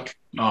diesel truck.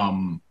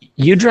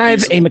 You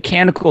drive a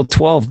mechanical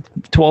 12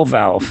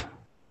 valve.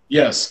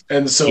 Yes,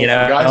 and so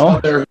guys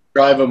out there who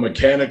drive a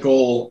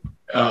mechanical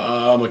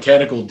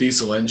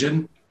diesel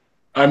engine,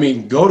 I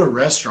mean, go to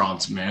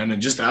restaurants, man,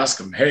 and just ask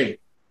them, hey,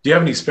 do you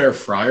have any spare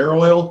fryer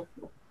oil?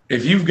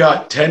 If you've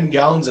got 10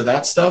 gallons of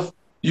that stuff,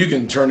 you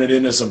can turn it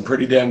into some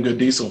pretty damn good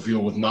diesel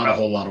fuel with not a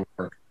whole lot of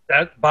work.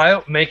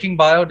 Making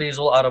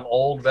biodiesel out of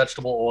old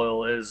vegetable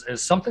oil is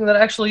something that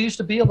actually used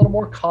to be a little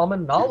more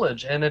common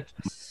knowledge, and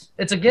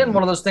it's again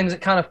one of those things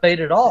that kind of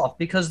faded off,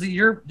 because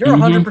you're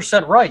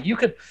 100% right.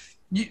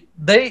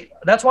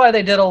 That's why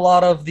they did a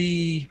lot of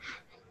the.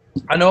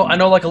 I know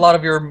like a lot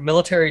of your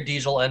military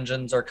diesel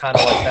engines are kind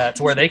of like that,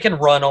 to where they can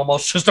run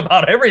almost just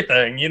about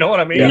everything. You know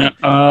what I mean?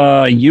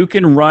 Yeah. You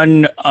can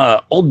run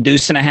old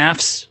deuce and a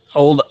halves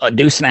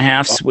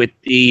with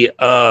the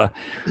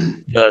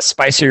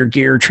Spicer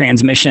gear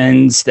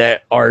transmissions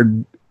that are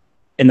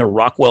in the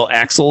Rockwell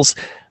axles.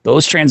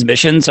 Those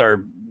transmissions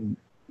are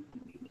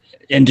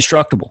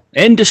indestructible.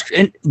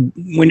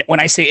 When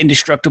I say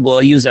indestructible,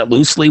 I use that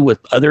loosely with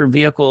other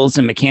vehicles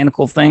and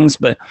mechanical things,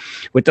 but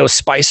with those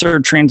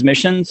Spicer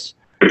transmissions,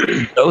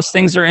 those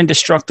things are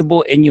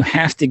indestructible, and you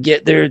have to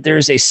get there.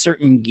 There's a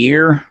certain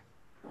gear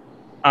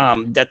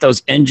that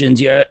those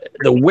engines, the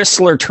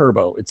Whistler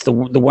turbo, it's the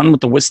one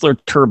with the Whistler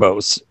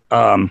turbos.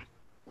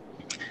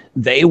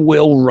 They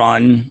will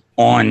run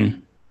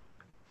on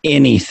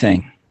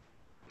anything.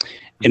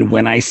 And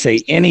when I say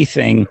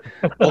anything,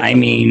 I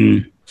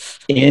mean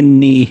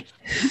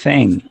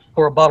anything.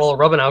 Pour a bottle of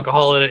rubbing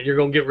alcohol in it, you're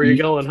gonna get where you're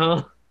going,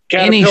 huh?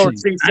 Caterpillar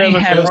C7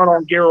 can run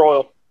on gear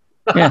oil.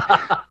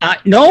 Yeah.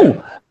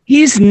 No,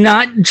 he's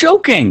not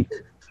joking.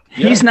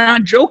 Yeah. He's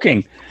not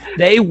joking.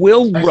 They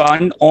will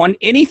run on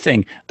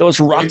anything. Those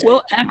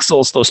Rockwell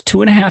axles, those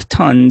 2.5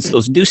 tons,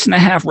 those deuce and a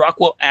half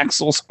Rockwell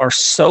axles are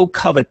so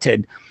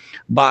coveted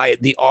by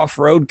the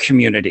off-road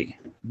community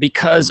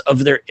because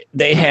of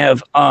they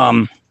have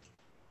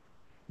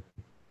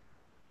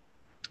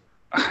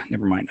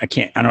never mind.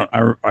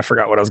 I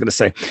forgot what I was going to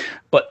say,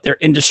 but they're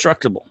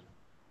indestructible.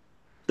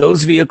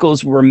 Those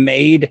vehicles were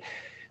made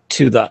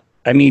to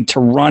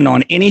run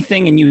on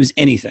anything and use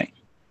anything.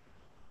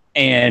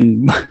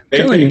 And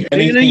you're going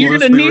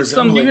to need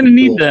some. You're going to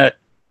need that.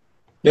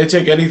 They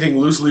take anything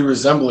loosely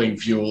resembling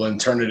fuel and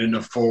turn it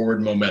into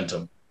forward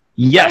momentum.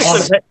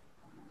 Yes.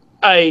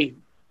 I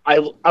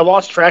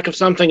lost track of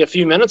something a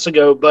few minutes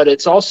ago, but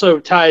it also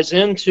ties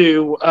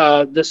into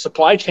the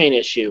supply chain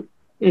issue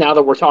now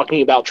that we're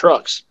talking about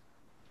trucks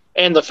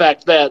and the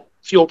fact that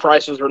fuel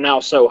prices are now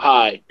so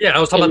high. Yeah, I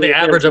was talking about the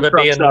average of it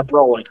being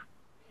rolling.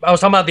 I was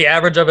talking about the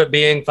average of it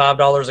being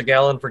 $5 a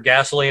gallon for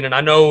gasoline, and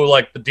I know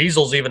like the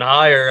diesel's even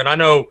higher. And I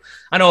know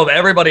of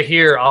everybody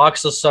here,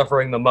 Ox is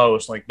suffering the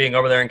most. Like being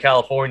over there in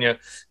California,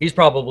 he's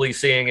probably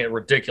seeing it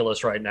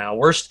ridiculous right now.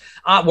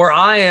 Where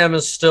I am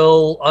is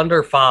still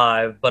under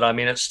 $5, but I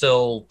mean it's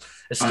still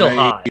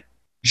high.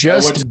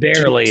 Just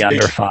barely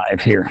under $5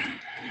 here.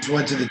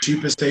 Went to the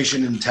cheapest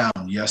station in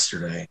town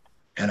yesterday,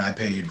 and I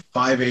paid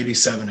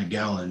 $5.87 a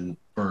gallon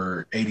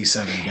for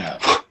 87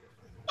 gas.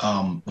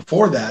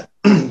 Before that,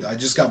 I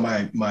just got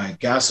my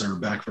gasser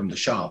back from the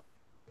shop.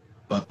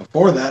 But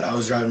before that, I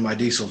was driving my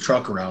diesel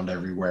truck around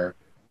everywhere,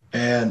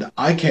 and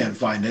I can't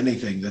find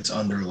anything that's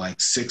under like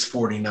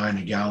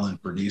 $6.49 a gallon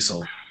for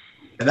diesel.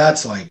 And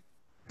that's like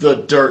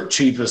the dirt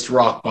cheapest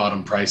rock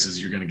bottom prices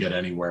you're going to get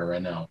anywhere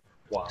right now.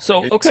 Wow.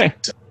 So, okay.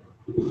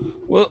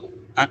 Well,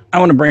 I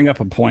want to bring up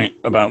a point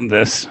about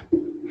this.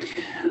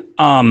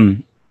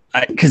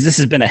 Because this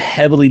has been a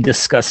heavily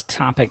discussed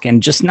topic,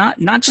 and just not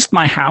just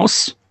my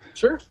house.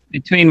 Sure.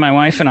 Between my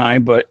wife and I,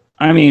 but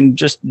I mean,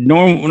 just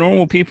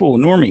normal people,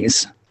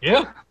 normies.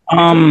 Yeah.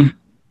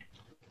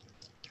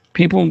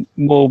 People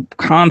will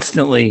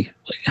constantly,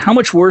 how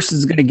much worse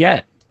is it going to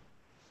get?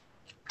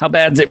 How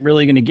bad is it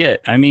really going to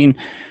get? I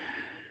mean,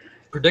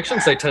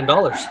 predictions say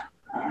 $10.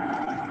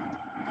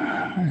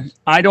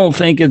 I don't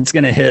think it's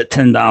going to hit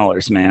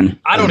 $10, man.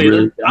 I don't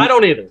either. I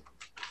don't either.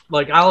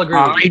 Like, I'll agree.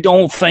 I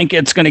don't think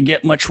it's going to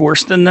get much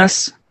worse than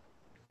this.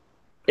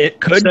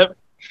 It could.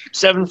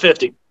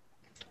 $7.50.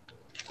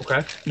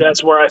 Okay.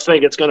 That's where I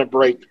think it's going to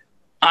break.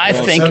 I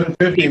think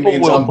people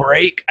will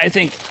break. I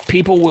think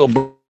people will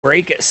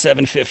break at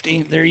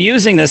 $7.50. They're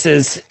using this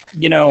as,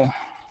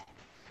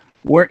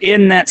 we're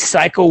in that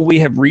cycle. We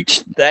have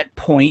reached that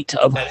point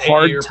of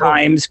hard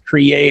times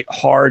create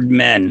hard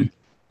men.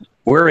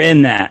 We're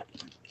in that.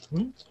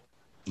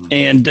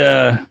 And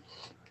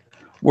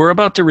we're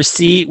about to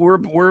see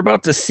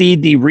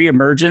the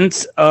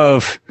reemergence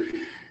of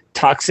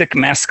toxic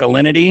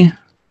masculinity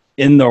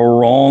in the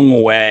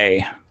wrong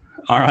way.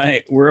 All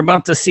right, we're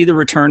about to see the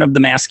return of the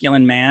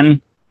masculine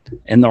man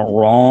in the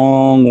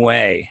wrong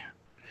way.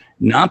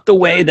 Not the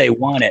way they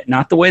want it.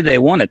 Not the way they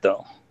want it,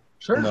 though.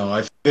 Sure. No,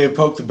 I think they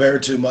poke the bear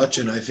too much,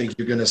 and I think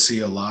you're going to see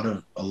a lot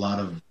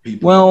of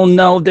people. Well,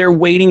 no, they're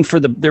waiting for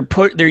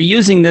they're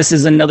using this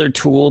as another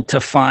tool to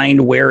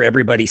find where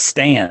everybody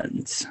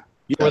stands.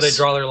 Yes. Where they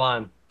draw their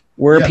line.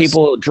 Where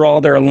people draw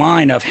their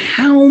line of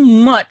how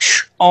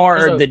much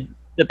are the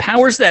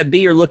powers that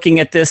be are looking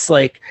at this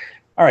like,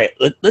 all right,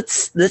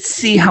 let's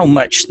see how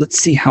much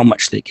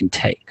they can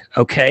take.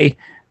 Okay,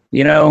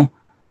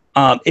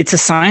 it's a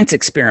science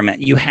experiment.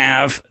 You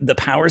have the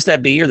powers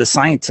that be or the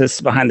scientists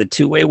behind the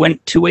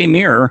two-way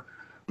mirror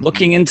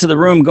looking into the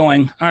room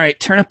going, all right,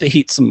 turn up the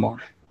heat some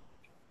more.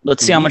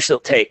 Let's see how much they'll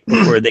take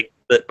before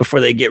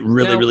they get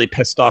really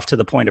pissed off to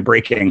the point of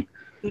breaking.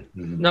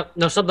 Now,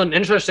 something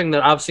interesting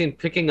that I've seen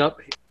picking up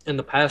in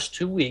the past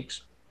 2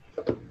 weeks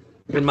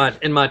in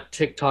my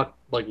TikTok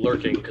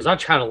lurking, because I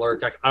kind of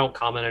lurk. I don't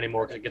comment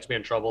anymore because it gets me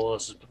in trouble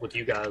with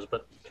you guys.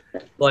 But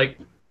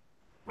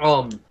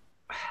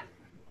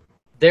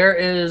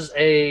there's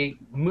a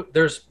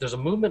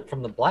movement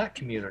from the Black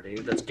community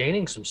that's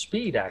gaining some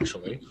speed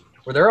actually,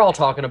 where they're all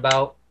talking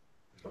about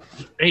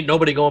ain't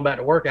nobody going back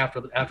to work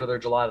after their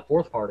July the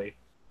 4th party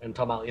and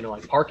talking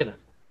about parking it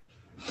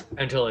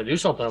until they do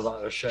something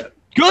about this shit.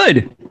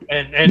 Good.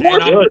 And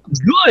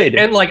good.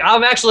 And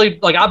I'm actually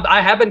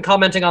I have been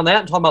commenting on that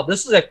and talking about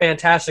this is a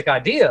fantastic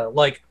idea.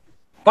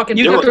 Fucking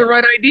you got the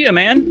right idea,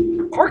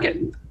 man. Park it.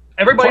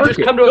 Everybody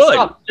just come to a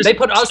stop. They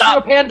put us through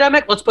a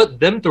pandemic. Let's put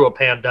them through a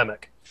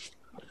pandemic.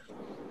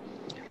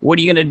 What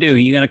are you gonna do?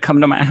 You gonna come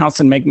to my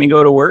house and make me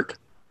go to work?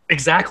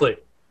 Exactly.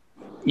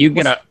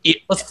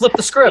 Let's flip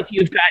the script. If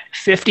you've got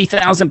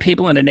 50,000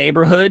 people in a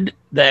neighborhood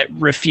that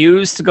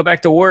refuse to go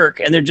back to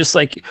work, and they're just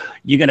like,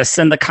 you're going to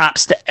send the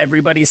cops to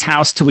everybody's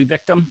house to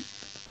evict them?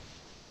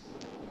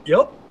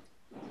 Yep.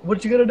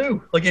 What you going to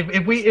do?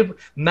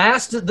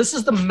 This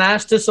is the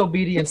mass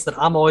disobedience that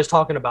I'm always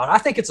talking about. I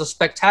think it's a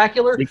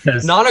spectacular,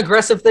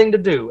 non-aggressive thing to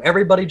do.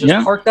 Everybody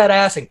just park that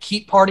ass and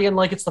keep partying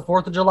like it's the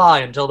 4th of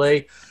July until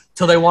they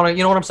want to,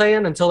 you know what I'm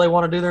saying? Until they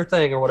want to do their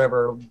thing or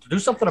whatever. Do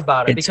something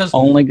about it. It's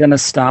only going to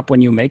stop when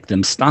you make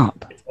them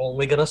stop. It's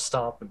only going to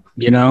stop.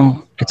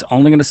 It's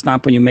only going to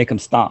stop when you make them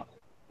stop.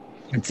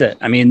 That's it.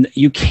 I mean,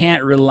 you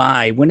can't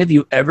rely. When have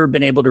you ever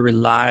been able to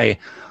rely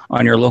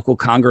on your local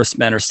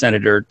congressman or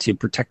senator to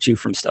protect you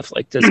from stuff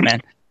like this,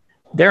 man?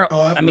 They're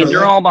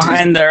all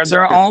behind there.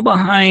 They're all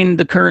behind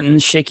the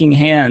curtains, shaking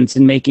hands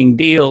and making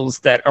deals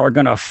that are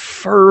going to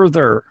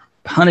further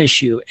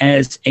punish you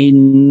as a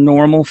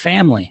normal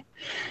family.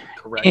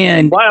 Correct.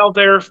 And while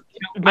they're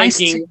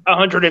making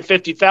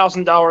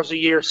 $150,000 a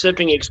year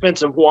sipping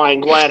expensive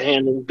wine,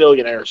 glad-handing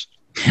billionaires.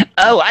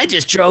 Oh, I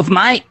just drove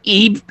my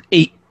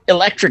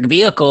electric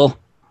vehicle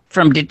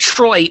from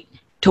Detroit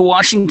to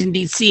Washington,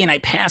 D.C., and I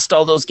passed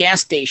all those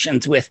gas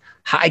stations with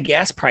high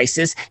gas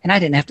prices, and I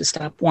didn't have to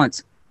stop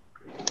once.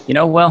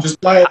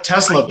 Just buy a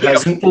Tesla,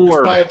 peasant.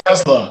 Just buy a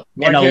Tesla.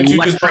 Why can't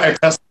you just buy a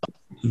Tesla?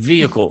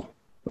 Vehicle,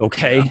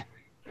 okay?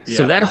 Yeah.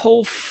 So that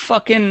whole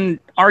fucking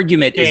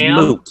argument is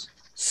moot.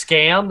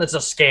 Scam? It's a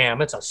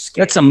scam. It's a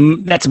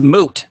scam. That's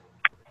moot.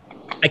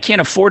 I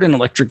can't afford an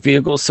electric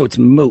vehicle, so it's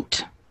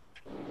moot.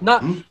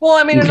 And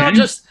not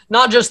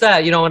just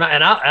that,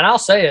 and I'll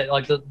say it,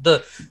 like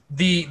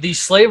the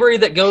slavery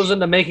that goes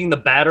into making the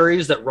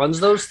batteries that runs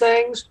those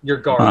things, you're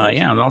garbage. All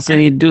you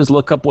need to do is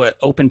look up what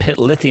open pit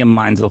lithium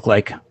mines look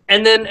like,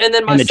 and then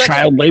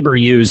child labor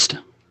used.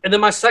 And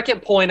then my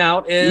second point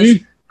out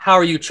is how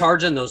are you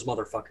charging those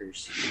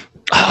motherfuckers?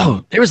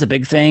 Oh, there was a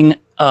big thing.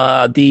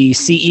 The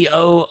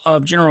CEO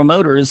of General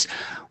Motors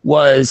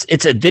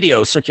it's a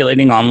video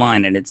circulating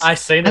online, and I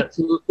seen it.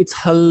 It's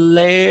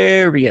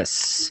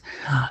hilarious.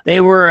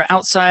 They were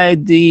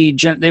outside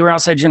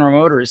General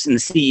Motors, and the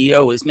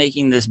CEO was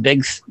making this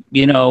big,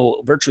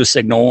 virtue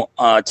signal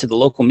to the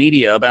local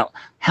media about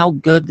how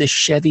good the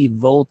Chevy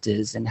Volt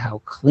is, and how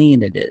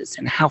clean it is,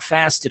 and how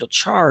fast it'll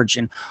charge,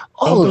 and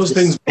all of those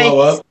things blow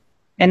up.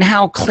 And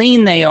how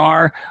clean they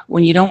are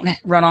when you don't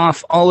run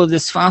off all of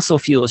this fossil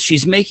fuels.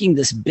 She's making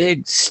this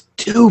big,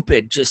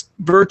 stupid, just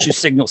virtue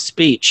signal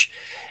speech.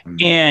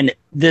 And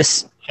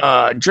this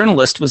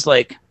journalist was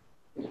like,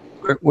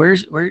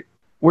 where's the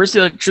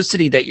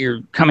electricity that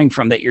you're coming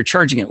from, that you're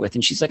charging it with?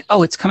 And she's like,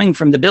 oh, it's coming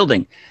from the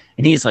building.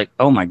 And he's like,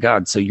 oh my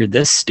God, so you're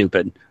this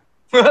stupid.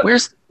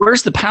 Where's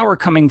the power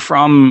coming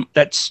from?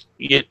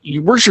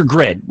 Where's your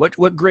grid?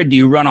 What grid do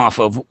you run off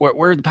of?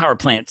 Where are the power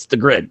plants, the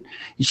grid?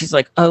 And she's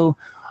like, oh,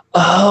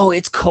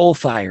 it's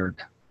coal-fired.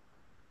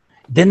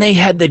 Then they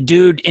had the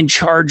dude in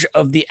charge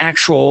of the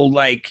actual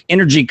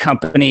energy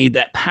company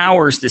that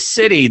powers the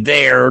city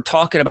there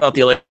talking about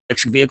the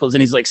electric vehicles,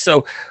 and he's like,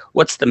 so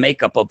what's the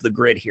makeup of the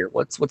grid here?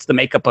 What's the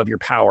makeup of your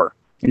power?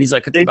 And he's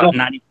like, it's about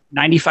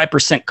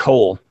 95%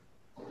 coal.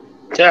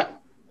 Yeah.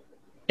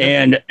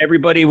 And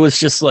everybody was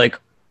just like,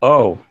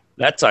 oh,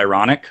 that's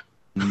ironic.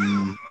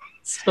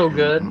 So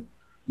good.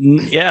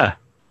 Yeah.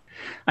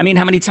 I mean,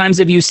 how many times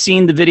have you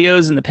seen the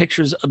videos and the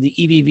pictures of the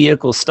EV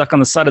vehicles stuck on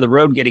the side of the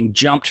road getting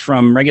jumped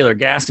from regular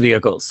gas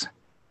vehicles?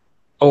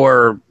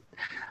 Or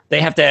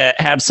they have to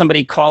have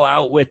somebody call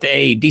out with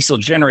a diesel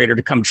generator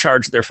to come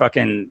charge their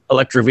fucking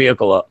electric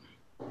vehicle up.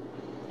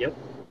 Yep.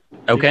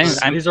 Okay?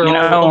 These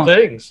are all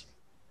things.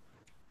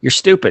 You're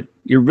stupid.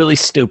 You're really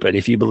stupid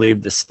if you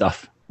believe this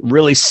stuff.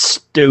 Really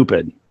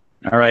stupid.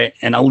 All right?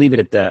 And I'll leave it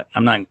at that.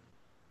 I'm not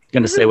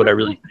going to say what I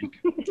really think.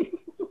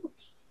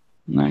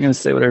 I'm not going to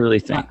say what I really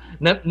think.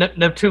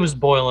 Neptune's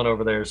boiling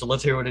over there, so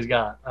let's hear what he's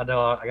got. I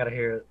know I got to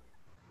hear it.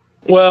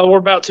 Well, we're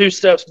about 2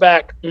 steps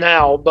back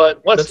now,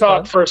 but let's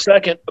talk for a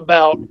second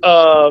about,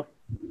 about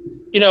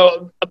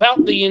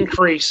the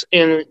increase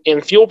in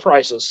fuel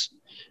prices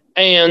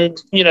and,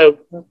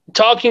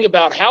 talking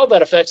about how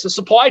that affects the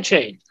supply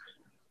chain,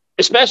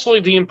 especially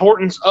the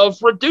importance of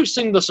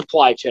reducing the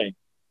supply chain.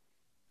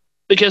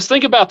 Because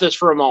think about this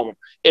for a moment.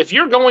 If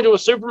you're going to a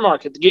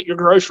supermarket to get your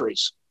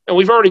groceries, and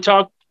we've already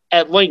talked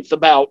at length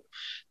about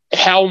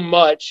how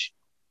much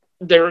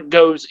there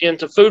goes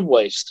into food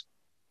waste.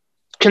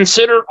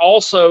 Consider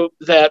also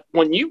that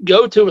when you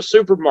go to a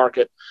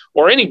supermarket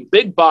or any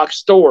big box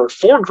store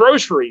for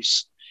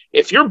groceries,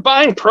 if you're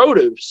buying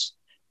produce,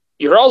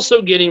 you're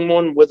also getting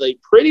one with a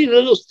pretty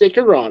little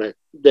sticker on it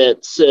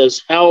that says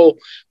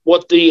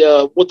what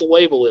the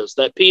label is,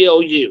 that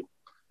PLU.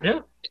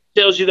 Yeah. It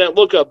tells you that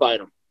lookup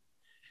item.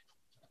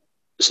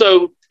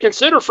 So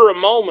consider for a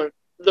moment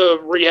the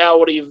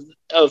reality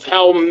of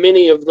how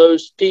many of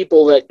those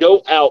people that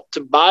go out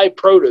to buy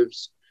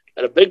produce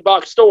at a big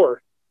box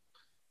store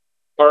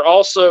are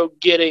also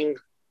getting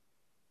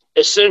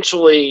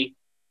essentially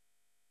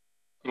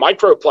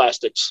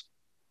microplastics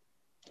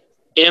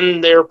in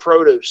their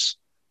produce.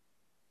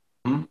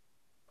 Mm-hmm.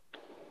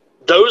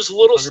 Those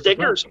little 100%.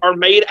 Stickers are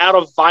made out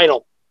of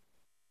vinyl.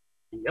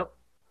 Yep.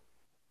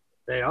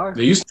 They are.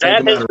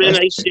 That has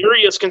been a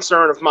serious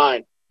concern of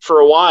mine for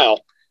a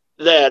while,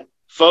 that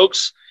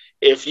folks,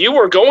 if you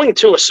are going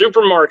to a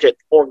supermarket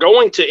or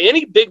going to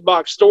any big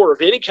box store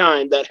of any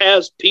kind that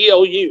has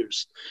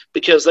PLUs,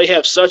 because they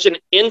have such an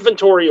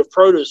inventory of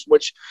produce,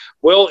 which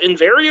will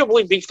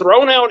invariably be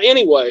thrown out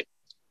anyway,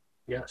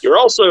 yes, you're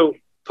also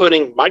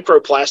putting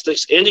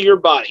microplastics into your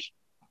body.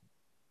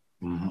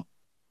 100%.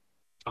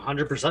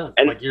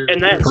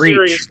 And that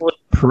seriously,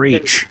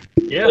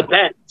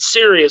 that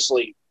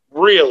seriously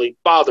really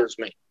bothers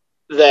me.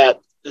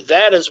 That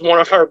is one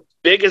of our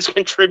biggest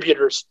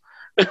contributors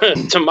to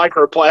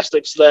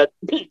microplastics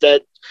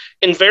that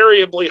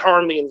invariably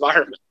harm the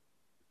environment.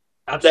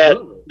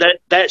 Absolutely.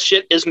 That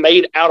shit is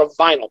made out of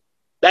vinyl.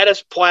 That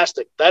is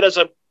plastic. That is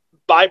a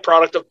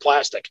byproduct of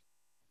plastic.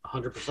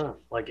 100%.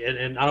 Like,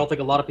 and I don't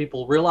think a lot of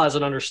people realize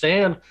and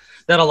understand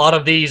that a lot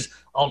of these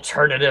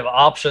alternative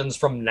options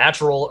from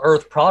natural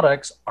earth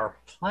products are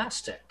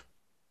plastic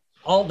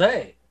all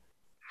day.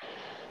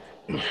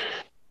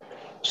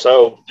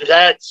 So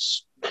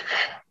it's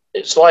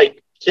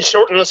like it's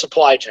shortening the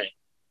supply chain.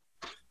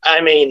 I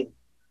mean,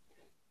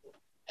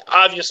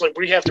 obviously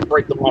we have to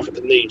break them off at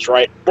the knees,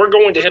 right? We're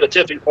going to hit a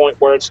tipping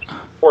point where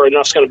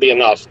enough's going to be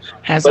enough.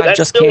 But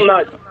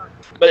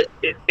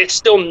it's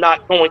still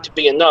not going to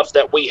be enough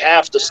that we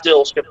have to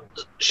still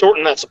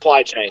shorten that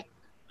supply chain.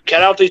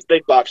 Cut out these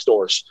big box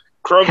stores.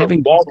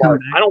 Kroger, Walmart,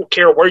 I don't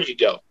care where you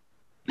go.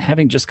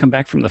 Having just come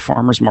back from the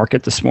farmer's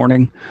market this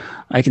morning,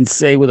 I can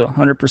say with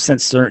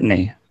 100%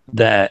 certainty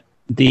that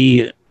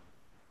the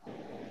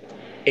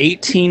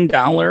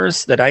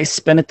 $18 that I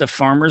spent at the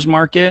farmer's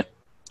market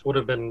would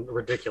have been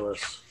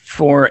ridiculous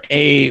for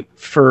a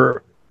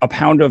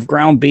pound of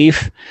ground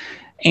beef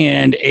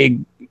and a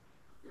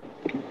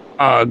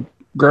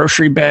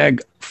grocery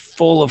bag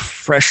full of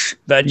fresh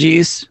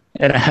veggies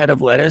and a head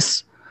of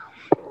lettuce.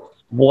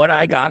 What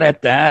I got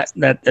at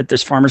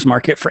this farmer's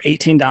market for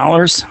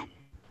 $18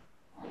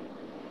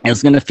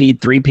 is going to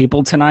feed 3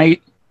 people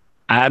tonight.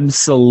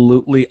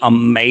 Absolutely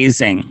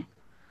amazing.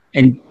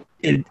 And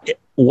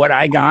what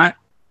I got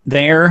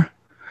there,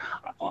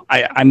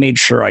 I made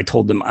sure I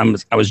told them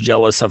I was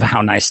jealous of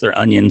how nice their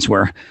onions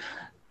were.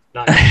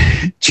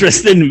 Nice.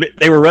 Tristan,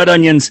 they were red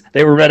onions.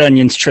 They were red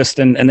onions,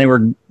 Tristan, and they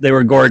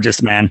were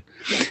gorgeous, man.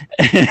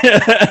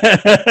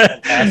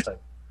 Fantastic.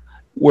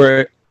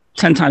 Were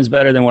 10 times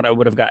better than what I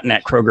would have gotten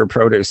at Kroger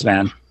Produce,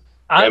 man.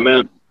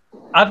 Amen.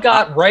 I've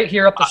got right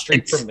here up the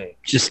street from me.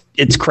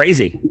 It's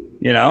crazy,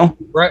 you know?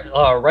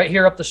 Right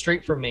here up the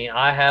street from me,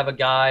 I have a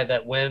guy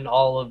that when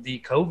all of the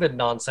COVID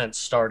nonsense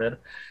started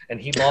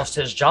and he lost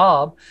his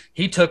job,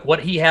 he took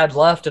what he had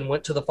left and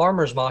went to the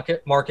farmer's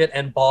market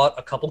and bought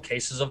a couple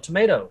cases of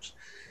tomatoes.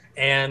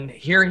 And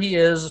here he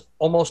is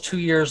almost 2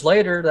 years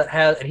later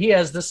and he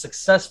has this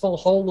successful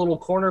whole little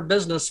corner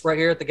business right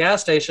here at the gas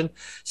station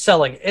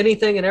selling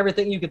anything and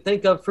everything you could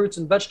think of fruits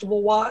and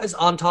vegetable wise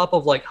on top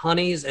of like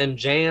honeys and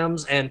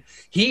jams. And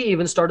he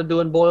even started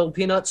doing boiled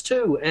peanuts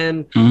too.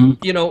 And,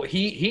 you know,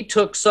 he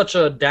took such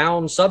a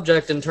down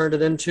subject and turned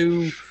it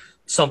into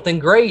something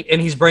great.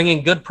 And he's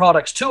bringing good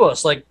products to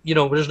us. Like, you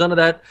know, there's none of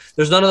that.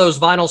 There's none of those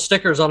vinyl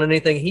stickers on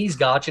anything he's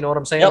got. You know what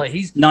I'm saying? Yep.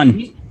 Like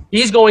none.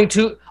 He's going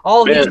to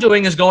he's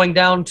doing is going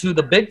down to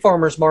the big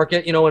farmers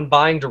market, you know, and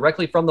buying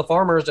directly from the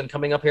farmers and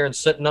coming up here and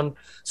sitting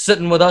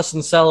with us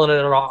and selling it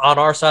on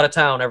our side of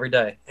town every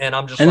day. And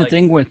I'm just the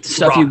thing with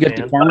stuff you get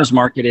at the farmers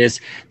market is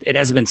it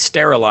hasn't been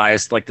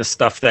sterilized like the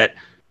stuff that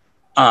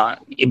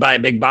you buy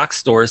at big box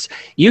stores.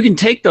 You can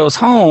take those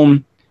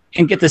home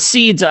and get the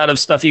seeds out of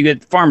stuff you get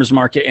at the farmers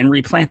market and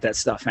replant that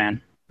stuff,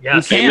 man.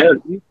 Yes. You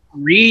can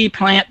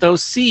replant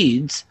those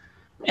seeds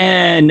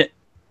and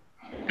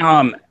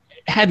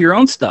have your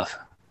own stuff.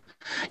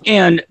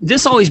 And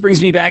this always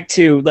brings me back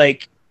to,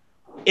 like,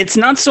 it's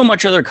not so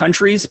much other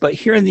countries, but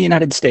here in the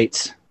United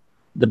States,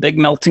 the big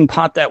melting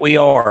pot that we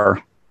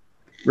are,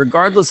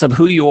 regardless of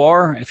who you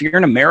are, if you're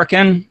an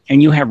American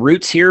and you have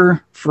roots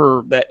here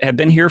that have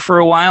been here for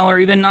a while, or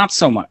even not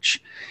so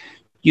much,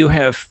 you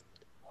have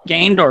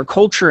gained our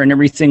culture and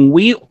everything.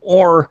 We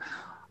are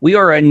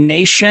a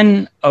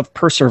nation of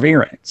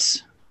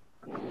perseverance.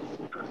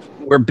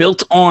 We're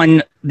built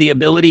on the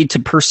ability to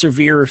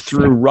persevere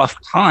through rough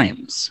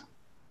times.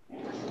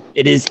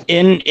 It is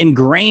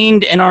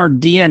ingrained in our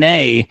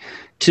DNA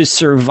to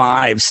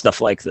survive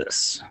stuff like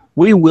this.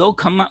 We will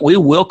come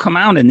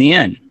out in the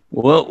end.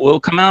 We'll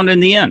come out in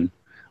the end.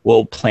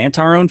 We'll plant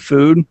our own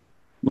food.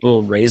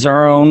 We'll raise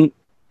our own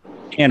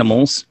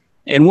animals,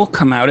 and we'll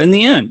come out in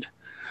the end.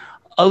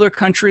 Other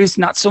countries,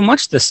 not so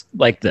much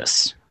like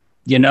this.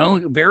 You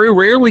know, very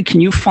rarely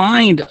can you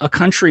find a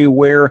country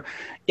where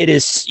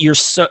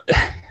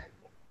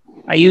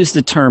I use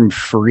the term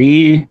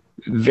free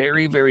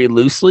very, very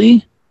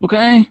loosely,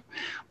 okay?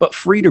 But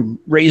free to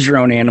raise your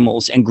own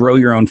animals and grow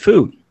your own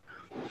food.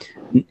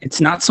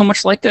 It's not so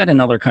much like that in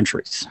other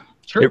countries.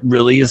 True. It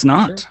really is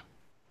not.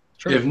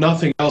 True. If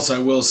nothing else, I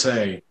will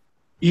say,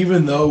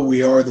 even though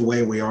we are the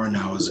way we are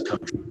now as a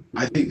country,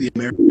 I think the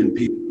American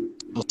people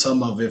are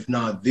some of, if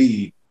not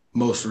the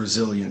most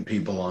resilient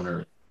people on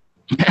earth.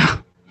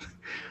 Yeah.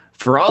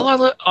 For all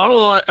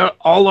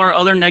our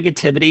other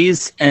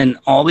negativities and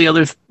all the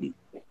other,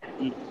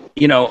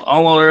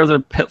 all our other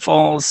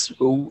pitfalls,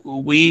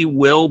 we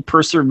will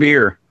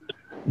persevere.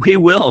 We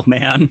will,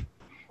 man.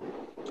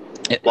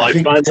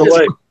 Life finds a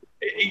way.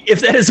 If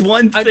that is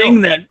one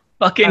thing that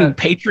fucking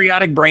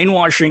patriotic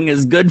brainwashing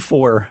is good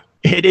for,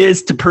 it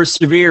is to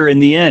persevere in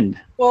the end.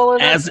 Well,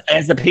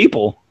 as a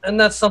people. And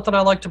that's something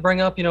I like to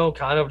bring up,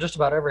 kind of just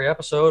about every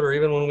episode, or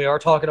even when we are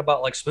talking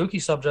about like spooky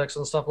subjects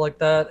and stuff like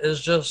that, is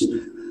just,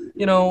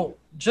 you know,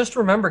 just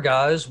remember,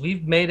 guys,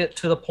 we've made it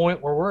to the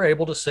point where we're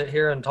able to sit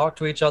here and talk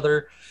to each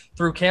other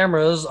through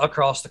cameras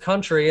across the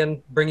country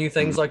and bring you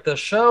things like this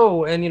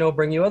show and, you know,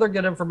 bring you other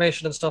good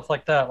information and stuff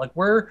like that. Like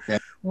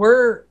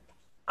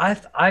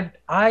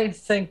I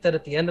think that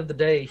at the end of the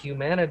day,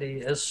 humanity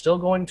is still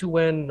going to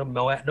win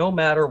no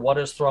matter what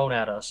is thrown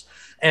at us.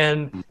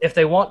 And if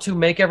they want to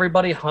make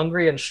everybody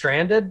hungry and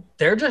stranded,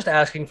 they're just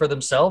asking for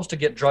themselves to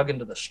get drug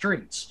into the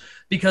streets.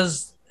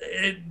 Because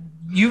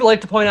you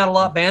like to point out a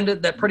lot,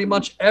 Bandit, that pretty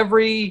much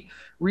every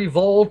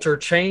revolt or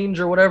change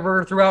or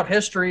whatever throughout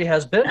history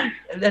has been,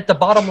 at the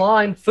bottom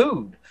line,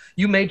 food.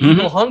 You made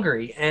people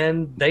hungry,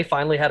 and they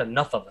finally had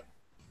enough of it.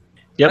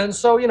 Yep. And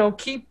so, you know,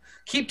 keep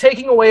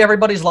taking away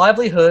everybody's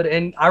livelihood,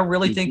 and I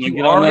really think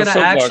you are going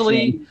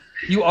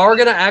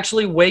to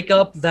actually wake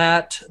up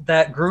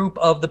that group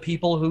of the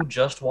people who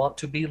just want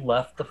to be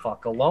left the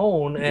fuck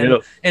alone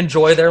and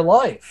enjoy their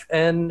life.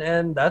 And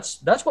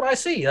that's what I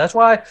see. That's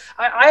why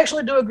I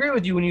actually do agree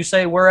with you when you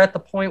say we're at the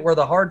point where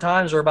the hard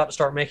times are about to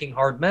start making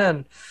hard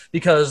men,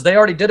 because they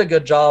already did a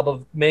good job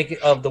of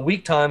the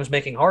weak times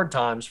making hard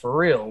times for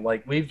real.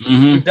 Like we've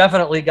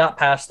definitely got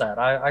past that.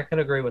 I can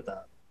agree with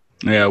that.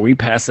 Yeah, we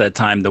passed that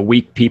time. The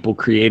weak people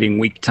creating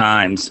weak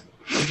times.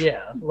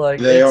 Yeah, like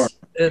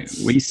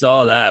we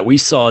saw that. We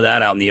saw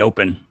that out in the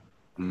open.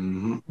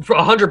 For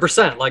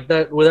 100%, like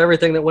that with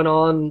everything that went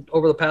on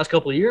over the past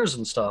couple of years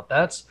and stuff.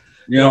 That's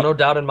no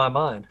doubt in my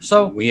mind.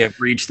 So we have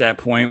reached that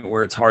point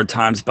where it's hard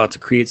times about to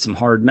create some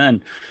hard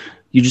men.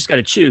 You just got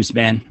to choose,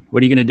 man.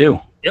 What are you going to do?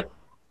 Yep.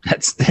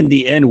 That's in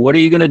the end. What are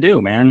you going to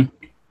do, man?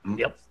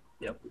 Yep.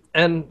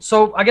 And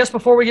so I guess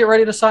before we get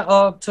ready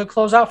to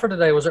close out for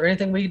today, was there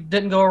anything we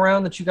didn't go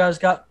around that you guys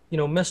got, you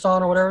know, missed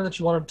on or whatever that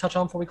you wanted to touch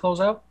on before we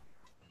close out?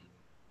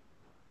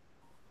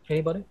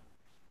 Anybody?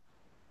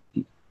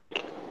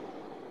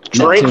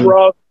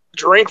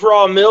 Drink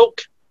raw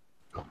milk,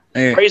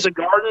 raise a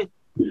garden,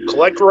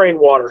 collect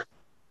rainwater.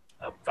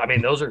 I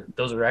mean, those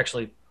are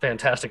actually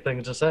fantastic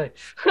things to say.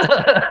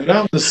 Get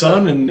out in the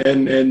sun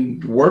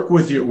and work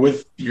with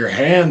your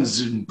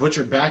hands and put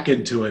your back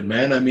into it,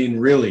 man. I mean,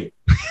 really,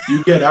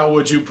 you get out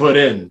what you put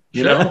in,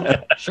 you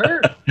know? Sure.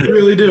 You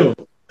really do.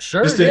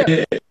 Sure. Just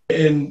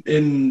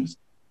in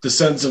the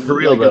sense of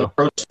real like,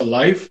 approach to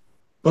life,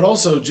 but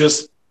also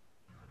just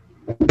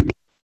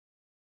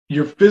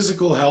your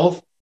physical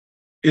health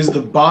is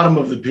the bottom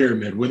of the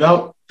pyramid.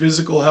 Without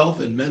physical health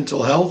and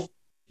mental health,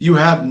 you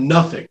have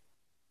nothing.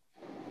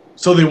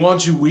 So they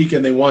want you weak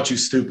and they want you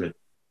stupid.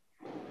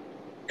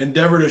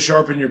 Endeavor to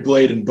sharpen your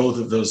blade in both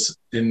of those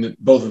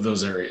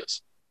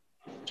areas.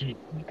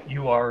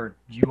 You are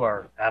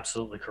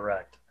absolutely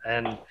correct.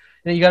 And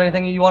you got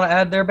anything you want to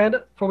add there,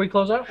 Bandit, before we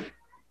close out?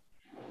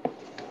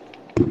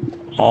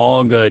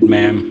 All good,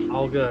 man.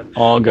 All good.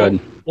 All good.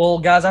 Well,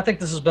 guys, I think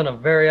this has been a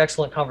very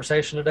excellent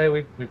conversation today.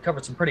 We've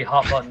covered some pretty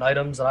hot button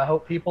items that I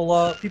hope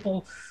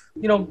people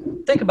you know,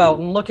 think about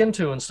and look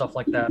into and stuff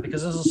like that,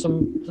 because this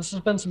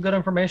has been some good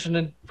information,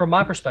 and from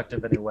my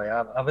perspective anyway.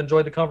 I've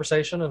enjoyed the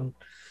conversation, and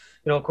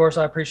you know, of course,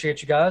 I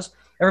appreciate you guys.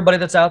 Everybody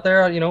that's out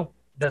there, you know,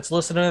 that's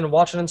listening and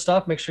watching and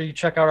stuff, make sure you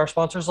check out our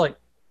sponsors like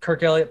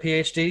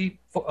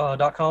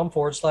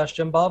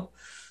KirkElliottPhD.com/Jim Bob,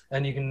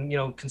 and you can, you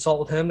know,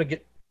 consult with him to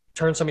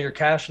turn some of your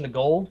cash into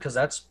gold, because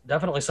that's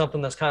definitely something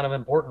that's kind of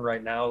important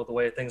right now. The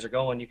way things are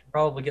going, you can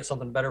probably get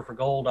something better for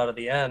gold out of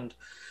the end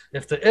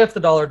if the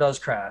dollar does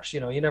crash.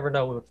 You know, you never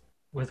know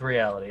with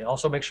reality.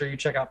 Also, make sure you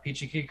check out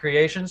Peachy Key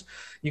Creations.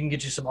 You can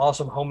get you some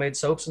awesome homemade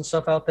soaps and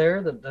stuff out there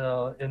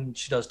and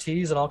she does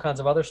teas and all kinds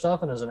of other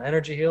stuff and is an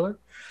energy healer.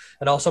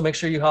 And also make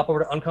sure you hop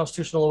over to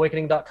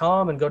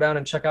unconstitutionalawakening.com and go down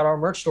and check out our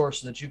merch store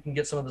so that you can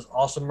get some of this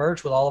awesome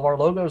merch with all of our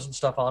logos and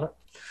stuff on it.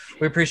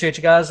 We appreciate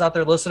you guys out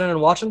there listening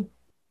and watching,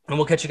 and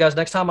we'll catch you guys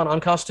next time on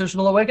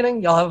Unconstitutional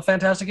Awakening. Y'all have a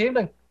fantastic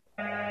evening.